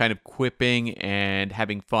when he's kind of quipping and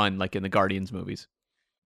having fun, like in the Guardians movies.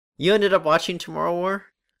 You ended up watching Tomorrow War?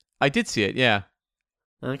 I did see it, yeah.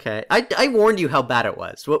 Okay. I warned you how bad it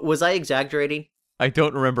was. Was I exaggerating? I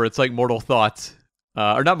don't remember. It's like Mortal Thoughts.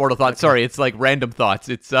 Or not Mortal Thoughts, sorry. It's like Random Thoughts.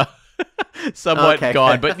 It's somewhat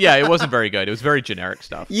gone. But yeah, it wasn't very good. It was very generic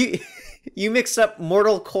stuff. You mixed up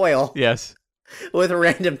Mortal Coil. Yes. With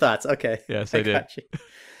Random Thoughts. Okay. Yes, I did.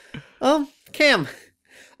 Cam.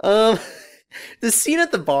 The scene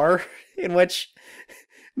at the bar in which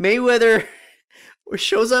Mayweather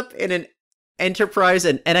shows up in an Enterprise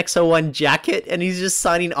and NX-01 jacket and he's just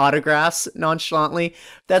signing autographs nonchalantly.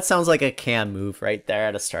 That sounds like a Cam move right there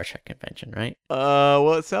at a Star Trek convention, right?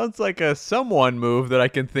 Well, it sounds like a someone move that I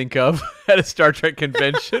can think of at a Star Trek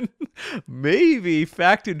convention. Maybe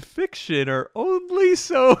fact and fiction are only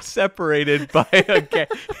so separated by a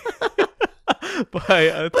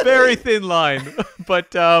very thin line.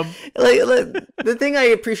 But the thing I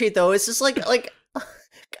appreciate though is just like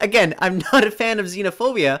again, I'm not a fan of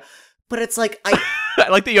xenophobia, but it's like I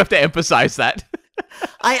like that you have to emphasize that.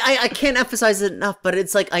 I can't emphasize it enough, but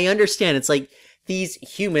it's like I understand. It's like these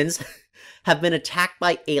humans have been attacked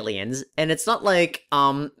by aliens, and it's not like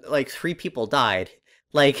 3 people died.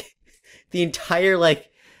 Like the entire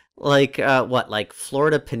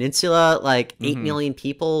Florida Peninsula, like 8 million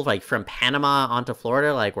people, like from Panama onto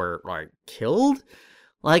Florida, like were killed.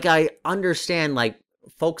 Like I understand, like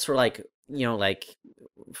folks were like,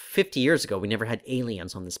 50 years ago, we never had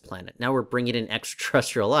aliens on this planet. Now we're bringing in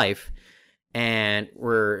extraterrestrial life, and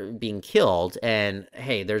we're being killed. And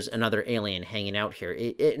hey, there's another alien hanging out here.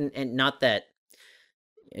 And not that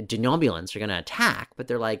denobulants are going to attack, but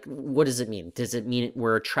they're like, what does it mean? Does it mean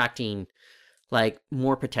we're attracting like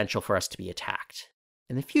more potential for us to be attacked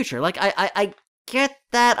in the future? Like I get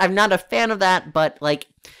that. I'm not a fan of that, but like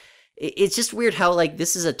it's just weird how like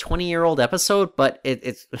this is a 20-year-old episode, but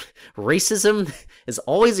it's racism is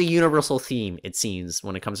always a universal theme, it seems,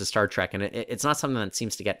 when it comes to Star Trek, and it's not something that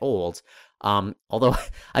seems to get old. Although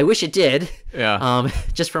I wish it did. Yeah.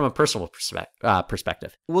 Just from a personal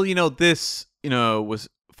perspective. Well, this was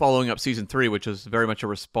following up season 3, which was very much a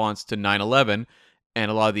response to 9/11 and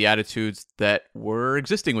a lot of the attitudes that were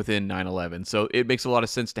existing within 9/11. So it makes a lot of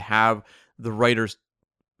sense to have the writers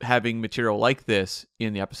having material like this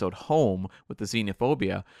in the episode Home with the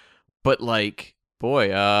xenophobia. But like, boy,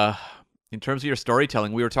 in terms of your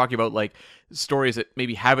storytelling, we were talking about like stories that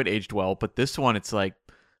maybe haven't aged well, but this one, it's like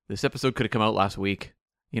this episode could have come out last week.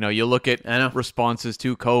 You look at responses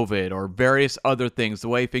to COVID or various other things, the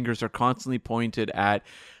way fingers are constantly pointed at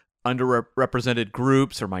underrepresented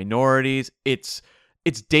groups or minorities. It's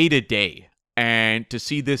day to day. And to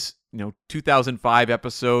see this, 2005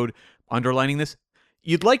 episode underlining this,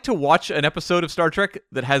 you'd like to watch an episode of Star Trek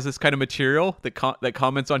that has this kind of material that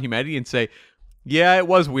comments on humanity and say, yeah, it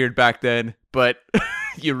was weird back then, but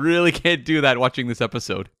you really can't do that watching this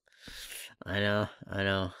episode. I know. I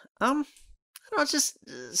don't know, it's just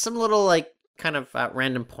some little like kind of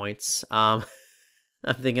random points I'm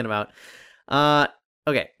thinking about.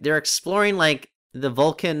 Okay, they're exploring like the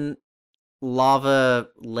Vulcan lava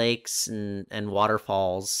lakes and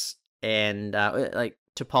waterfalls, and like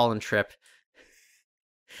T'Pol and Trip.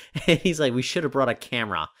 And he's like, we should have brought a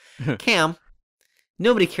camera. Cam,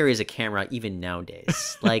 nobody carries a camera even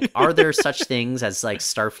nowadays. Like, are there such things as like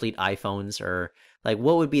Starfleet iPhones, or like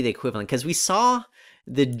what would be the equivalent? Because we saw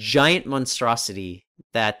the giant monstrosity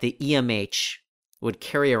that the EMH would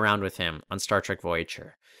carry around with him on Star Trek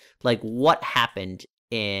Voyager. Like, what happened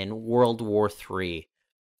in World War III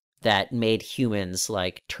that made humans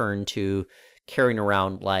like turn to carrying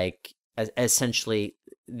around like essentially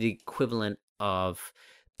the equivalent of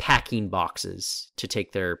packing boxes to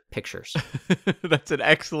take their pictures? That's an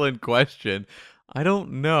excellent question. I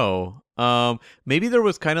don't know. Maybe there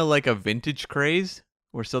was kind of like a vintage craze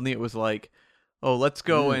where suddenly it was like, oh, let's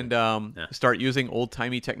go and start using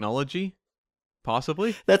old-timey technology,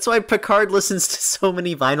 possibly. That's why Picard listens to so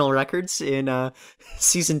many vinyl records in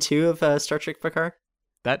season 2 of Star Trek Picard.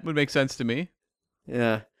 That would make sense to me.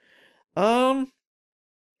 Yeah. I don't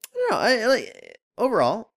know. I like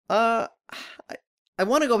overall. I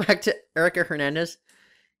want to go back to Erica Hernandez.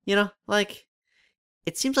 Like,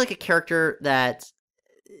 it seems like a character that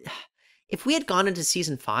if we had gone into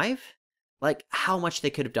season 5, like how much they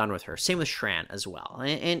could have done with her. Same with Shran as well.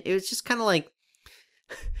 And it was just kind of like,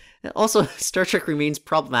 also Star Trek remains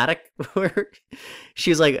problematic where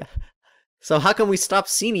she's like, so how come we stopped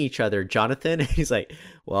seeing each other, Jonathan? And he's like,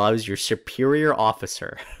 well, I was your superior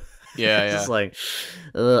officer. Yeah, yeah. It's like,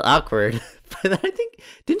 awkward. But I think,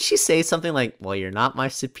 didn't she say something like, well, you're not my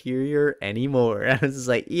superior anymore? And I was just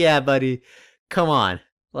like, yeah, buddy, come on.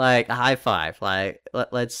 Like, a high five. Like,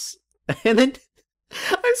 let's... And then,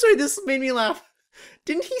 I'm sorry, this made me laugh.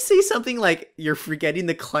 Didn't he say something like, you're forgetting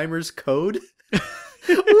the climber's code? What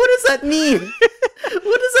does that mean?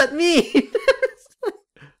 What does that mean?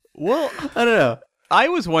 Well, I don't know. I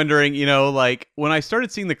was wondering, like, when I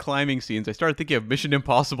started seeing the climbing scenes, I started thinking of Mission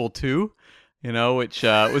Impossible 2, which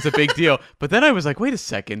was a big deal. But then I was like, wait a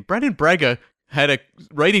second, Brendan Braga had a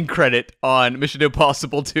writing credit on Mission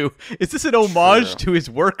Impossible 2. Is this an homage to his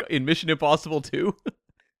work in Mission Impossible 2?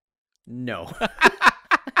 No.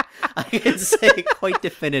 I can say quite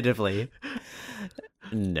definitively,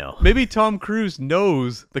 no. Maybe Tom Cruise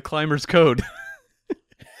knows the climber's code.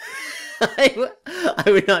 I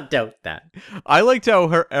would not doubt that. I liked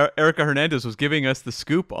how Erica Hernandez was giving us the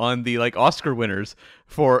scoop on the like Oscar winners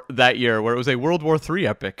for that year, where it was a World War III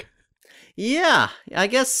epic. Yeah, I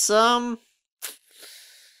guess.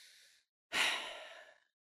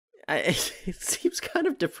 It seems kind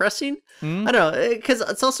of depressing. I don't know, because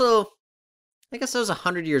it's also I guess that was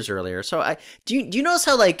 100 years earlier. So do you notice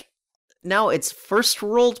how like now it's First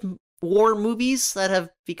World War movies that have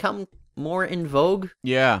become more in vogue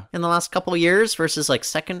Yeah. in the last couple of years versus like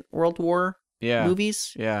Second World War Yeah.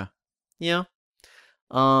 movies? Yeah. Yeah.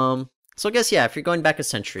 So I guess, yeah, if you're going back a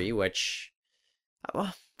century, which,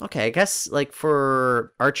 well, okay, I guess like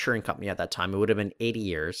for Archer and Company at that time, it would have been 80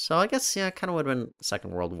 years. So I guess, yeah, it kind of would have been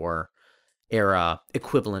Second World War era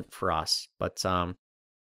equivalent for us. But,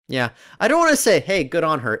 yeah, I don't want to say, hey, good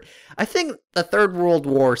on her. I think the Third World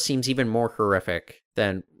War seems even more horrific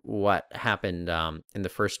than what happened in the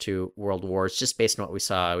first two World Wars, just based on what we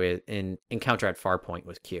saw in Encounter at Farpoint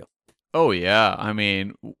with Q. Oh yeah, I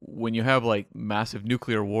mean, when you have like massive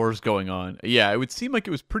nuclear wars going on, yeah, it would seem like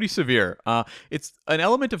it was pretty severe. It's an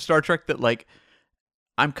element of Star Trek that like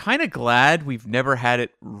I'm kind of glad we've never had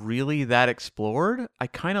it really that explored. I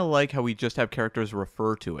kind of like how we just have characters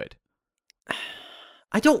refer to it.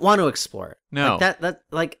 I don't want to explore it. No.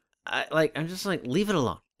 I'm just like, leave it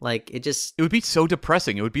alone. Like, it would be so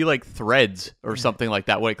depressing. It would be like Threads or something like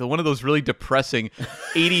that. Like one of those really depressing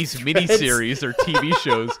 80s miniseries or TV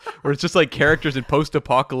shows where it's just like characters in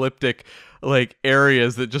post-apocalyptic like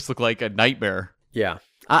areas that just look like a nightmare. Yeah.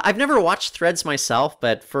 I've never watched Threads myself,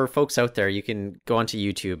 but for folks out there, you can go onto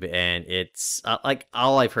YouTube and it's like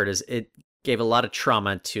all I've heard is it gave a lot of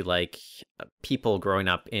trauma to like people growing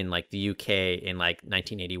up in like the UK in like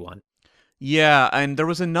 1981. Yeah, and there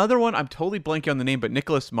was another one, I'm totally blanking on the name, but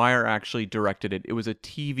Nicholas Meyer actually directed it. It was a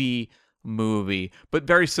TV movie, but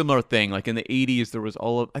very similar thing. Like in the 80s, there was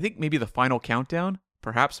I think maybe The Final Countdown,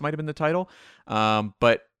 perhaps might have been the title.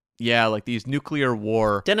 But yeah, like these nuclear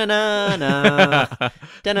war... Da-na-na-na.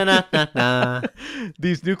 Da-na-na-na-na.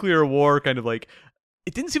 These nuclear war kind of like...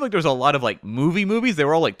 It didn't seem like there was a lot of like movies. They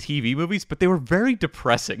were all like TV movies, but they were very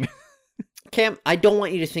depressing. Cam, I don't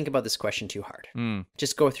want you to think about this question too hard.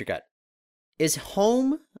 Just go with your gut. Is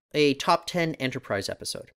Home a top 10 Enterprise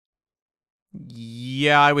episode?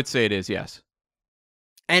 Yeah, I would say it is, yes.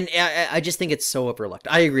 And I just think it's so overlooked.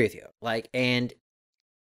 I agree with you. Like, and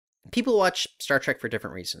people watch Star Trek for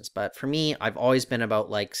different reasons, but for me, I've always been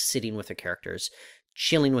about like sitting with the characters,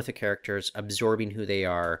 chilling with the characters, absorbing who they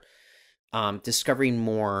are, discovering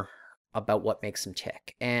more about what makes them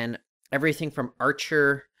tick. And everything from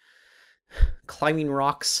Archer climbing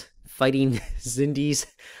rocks, fighting Zindies,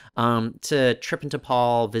 to Trip and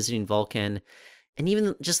T'Pol, visiting Vulcan, and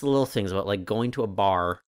even just the little things about like going to a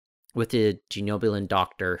bar with a Genobulan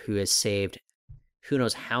doctor who has saved who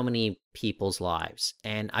knows how many people's lives.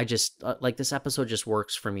 And I just like this episode just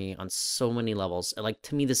works for me on so many levels. Like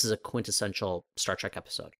to me, this is a quintessential Star Trek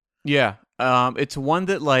episode. Yeah, it's one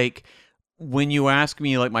that like when you ask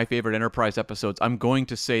me like my favorite Enterprise episodes, I'm going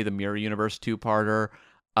to say the Mirror Universe two-parter.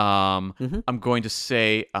 I'm going to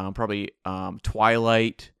say probably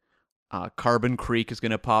Twilight. Carbon Creek is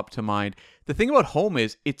going to pop to mind. The thing about Home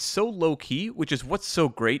is it's so low-key, which is what's so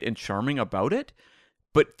great and charming about it.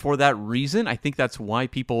 But for that reason, I think that's why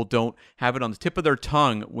people don't have it on the tip of their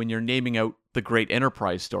tongue when you're naming out the great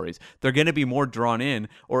Enterprise stories. They're going to be more drawn in,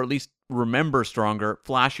 or at least remember stronger,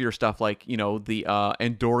 flashier stuff like, you know, the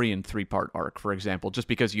Andorian three-part arc, for example, just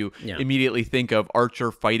because you immediately think of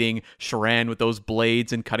Archer fighting Sharan with those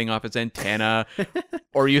blades and cutting off his antenna.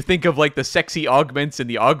 Or you think of like the sexy augments in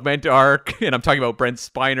the Augment arc, and I'm talking about Brent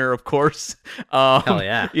Spiner, of course. Hell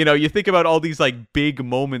yeah. You know, you think about all these like big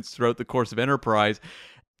moments throughout the course of Enterprise.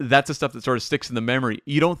 That's the stuff that sort of sticks in the memory.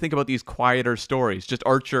 You don't think about these quieter stories. Just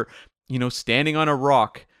Archer, you know, standing on a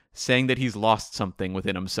rock saying that he's lost something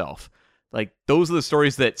within himself. Like, those are the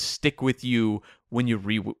stories that stick with you when you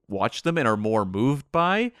re-watch them and are more moved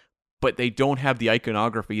by, but they don't have the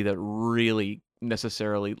iconography that really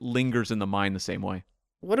necessarily lingers in the mind the same way.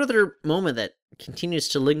 What other moment that continues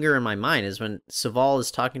to linger in my mind is when Saval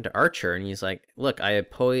is talking to Archer and he's like, look, I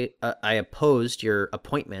opposed your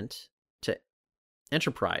appointment to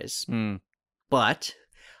Enterprise, but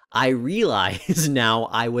I realize now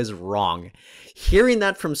I was wrong. Hearing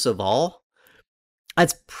that from Saval,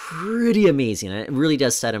 that's pretty amazing. And it really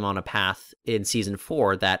does set him on a path in season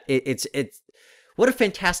 4 that it's what a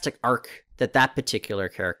fantastic arc that particular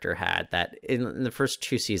character had. That in the first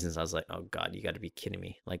 2 seasons, I was like, oh God, you got to be kidding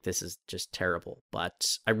me. Like, this is just terrible.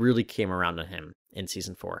 But I really came around to him in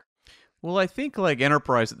season 4. Well, I think like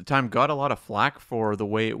Enterprise at the time got a lot of flack for the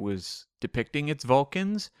way it was depicting its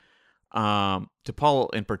Vulcans,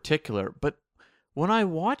 T'Pol in particular. But when I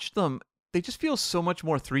watched them, they just feel so much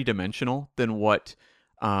more three-dimensional than what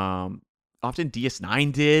often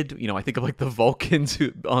DS9 did. You know, I think of like the Vulcans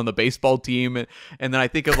on the baseball team, and then I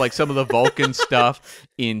think of like some of the Vulcan stuff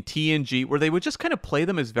in TNG, where they would just kind of play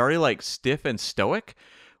them as very like stiff and stoic.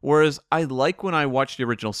 Whereas I like when I watch the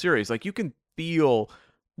original series, like you can feel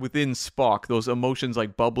within Spock those emotions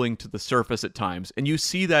like bubbling to the surface at times. And you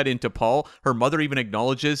see that in T'Pol. Her mother even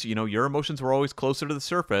acknowledges, your emotions were always closer to the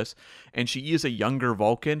surface. And she is a younger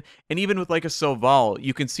Vulcan. And even with like a Soval,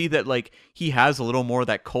 you can see that like he has a little more of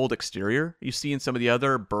that cold exterior you see in some of the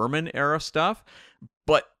other Berman era stuff.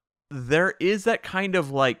 But there is that kind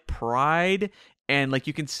of like pride, and like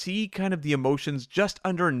you can see kind of the emotions just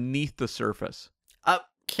underneath the surface.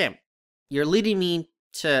 Kim, you're leading me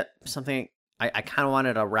to something I kind of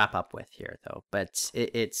wanted to wrap up with here, though. But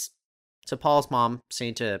it's to Paul's mom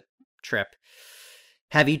saying to Trip,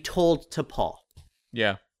 have you told to Paul?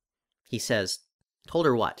 Yeah. He says, told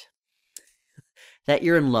her what? That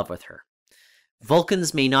you're in love with her.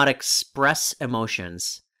 Vulcans may not express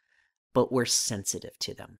emotions, but we're sensitive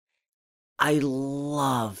to them. I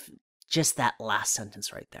love just that last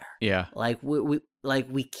sentence right there. Yeah. Like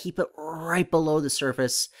we keep it right below the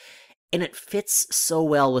surface, and it fits so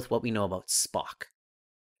well with what we know about Spock,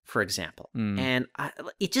 for example. And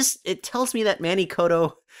it tells me that Manny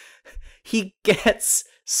Koto, he gets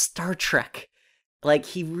Star Trek. Like,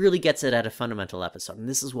 he really gets it at a fundamental episode. And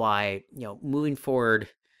this is why, moving forward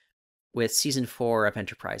with season 4 of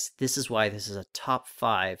Enterprise, this is why this is a top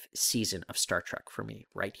 5 season of Star Trek for me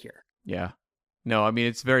right here. Yeah. No, I mean,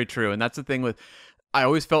 it's very true. And that's the thing I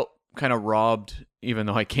always felt kind of robbed, even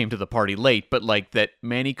though I came to the party late, but like that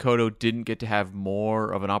Manny Koto didn't get to have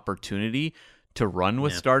more of an opportunity to run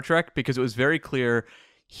with Star Trek, because it was very clear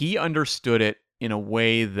he understood it in a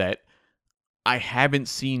way that I haven't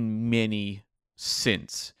seen many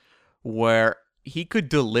since, where he could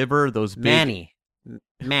deliver those big...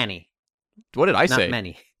 Manny. What did I say? Not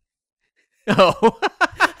many. Oh.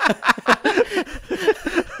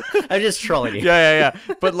 I'm just trolling you. Yeah.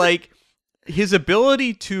 But like his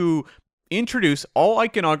ability to introduce all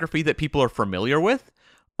iconography that people are familiar with,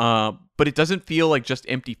 but it doesn't feel like just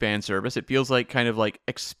empty fan service. It feels like kind of like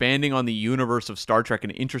expanding on the universe of Star Trek in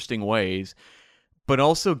interesting ways, but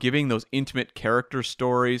also giving those intimate character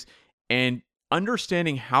stories and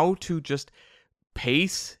understanding how to just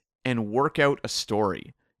pace and work out a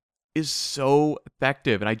story is so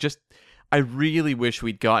effective. And I really wish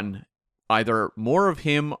we'd gotten either more of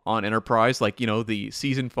him on Enterprise, like, the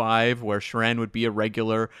season 5 where Shran would be a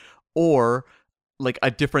regular, or like a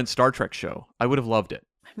different Star Trek show. I would have loved it.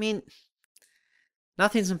 I mean,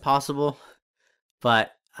 nothing's impossible,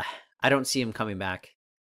 but I don't see him coming back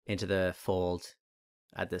into the fold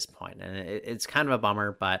at this point. And it's kind of a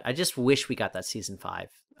bummer, but I just wish we got that season 5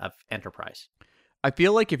 of Enterprise. I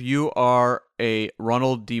feel like if you are a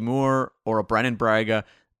Ronald D. Moore or a Brannon Braga,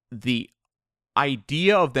 the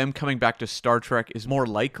idea of them coming back to Star Trek is more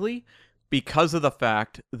likely because of the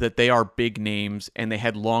fact that they are big names and they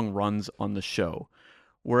had long runs on the show.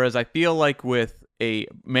 Whereas I feel like with a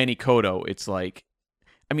Manny Koto, it's like,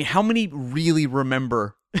 I mean, how many really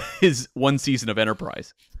remember his one season of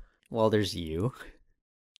Enterprise? Well, there's you.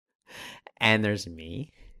 And there's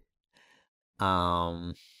me.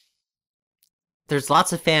 There's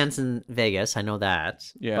lots of fans in Vegas, I know that.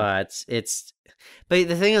 Yeah. But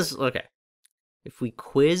the thing is, okay, if we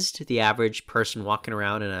quizzed the average person walking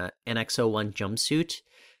around in a NX-01 jumpsuit,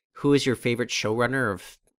 who is your favorite showrunner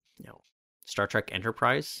of, Star Trek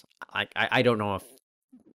Enterprise? I don't know if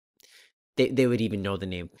they would even know the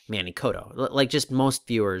name Manny Koto. Like, just most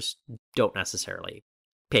viewers don't necessarily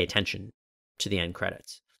pay attention to the end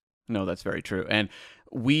credits. No, that's very true. And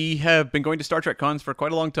we have been going to Star Trek cons for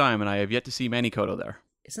quite a long time, and I have yet to see Manny Koto there.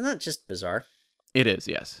 Isn't that just bizarre? It is,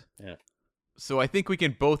 yes. Yeah. So I think we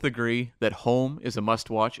can both agree that Home is a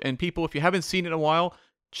must-watch. And people, if you haven't seen it in a while,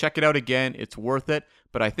 check it out again. It's worth it.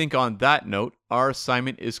 But I think on that note, our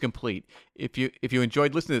assignment is complete. If you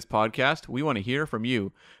enjoyed listening to this podcast, we want to hear from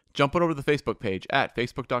you. Jump on over to the Facebook page at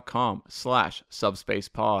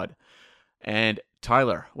facebook.com/subspacepod. And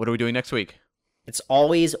Tyler, what are we doing next week? It's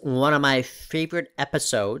always one of my favorite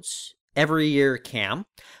episodes every year, Cam.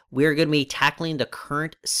 We're going to be tackling the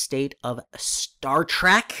current state of Star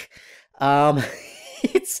Trek.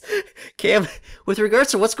 It's Cam, with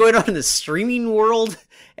regards to what's going on in the streaming world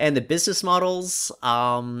and the business models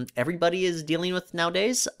everybody is dealing with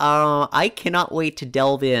nowadays. I cannot wait to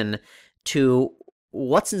delve in to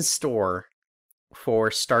what's in store for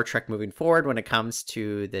Star Trek moving forward when it comes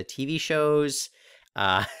to the TV shows,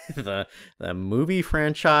 the movie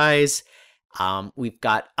franchise. We've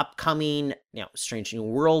got upcoming, Strange New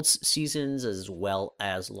Worlds seasons, as well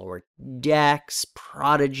as Lower Decks,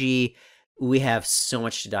 Prodigy. We have so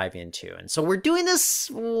much to dive into. And so we're doing this,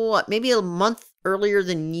 maybe a month earlier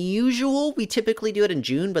than usual. We typically do it in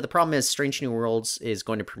June, but the problem is Strange New Worlds is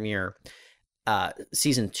going to premiere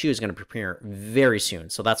season 2 is going to premiere very soon.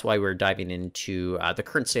 So that's why we're diving into the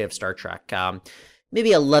current state of Star Trek,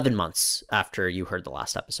 maybe 11 months after you heard the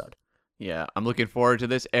last episode. Yeah, I'm looking forward to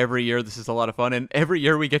this every year. This is a lot of fun. And every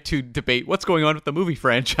year we get to debate what's going on with the movie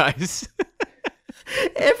franchise.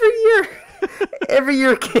 Every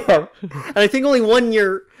year, Cam. And I think only one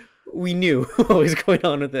year we knew what was going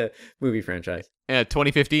on with the movie franchise. Yeah,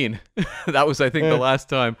 2015. That was, I think, the last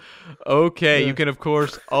time. Okay, you can, of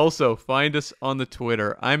course, also find us on the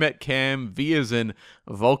Twitter. I'm at Cam, V as in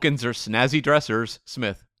Vulcans or Snazzy Dressers,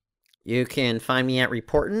 Smith. You can find me at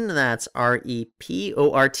Reportin. That's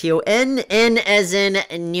REPORTON. N as in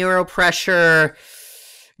neuropressure.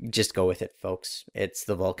 Just go with it, folks. It's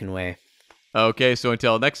the Vulcan way. Okay, so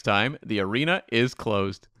until next time, the arena is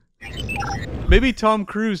closed. Maybe Tom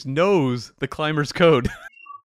Cruise knows the climber's code.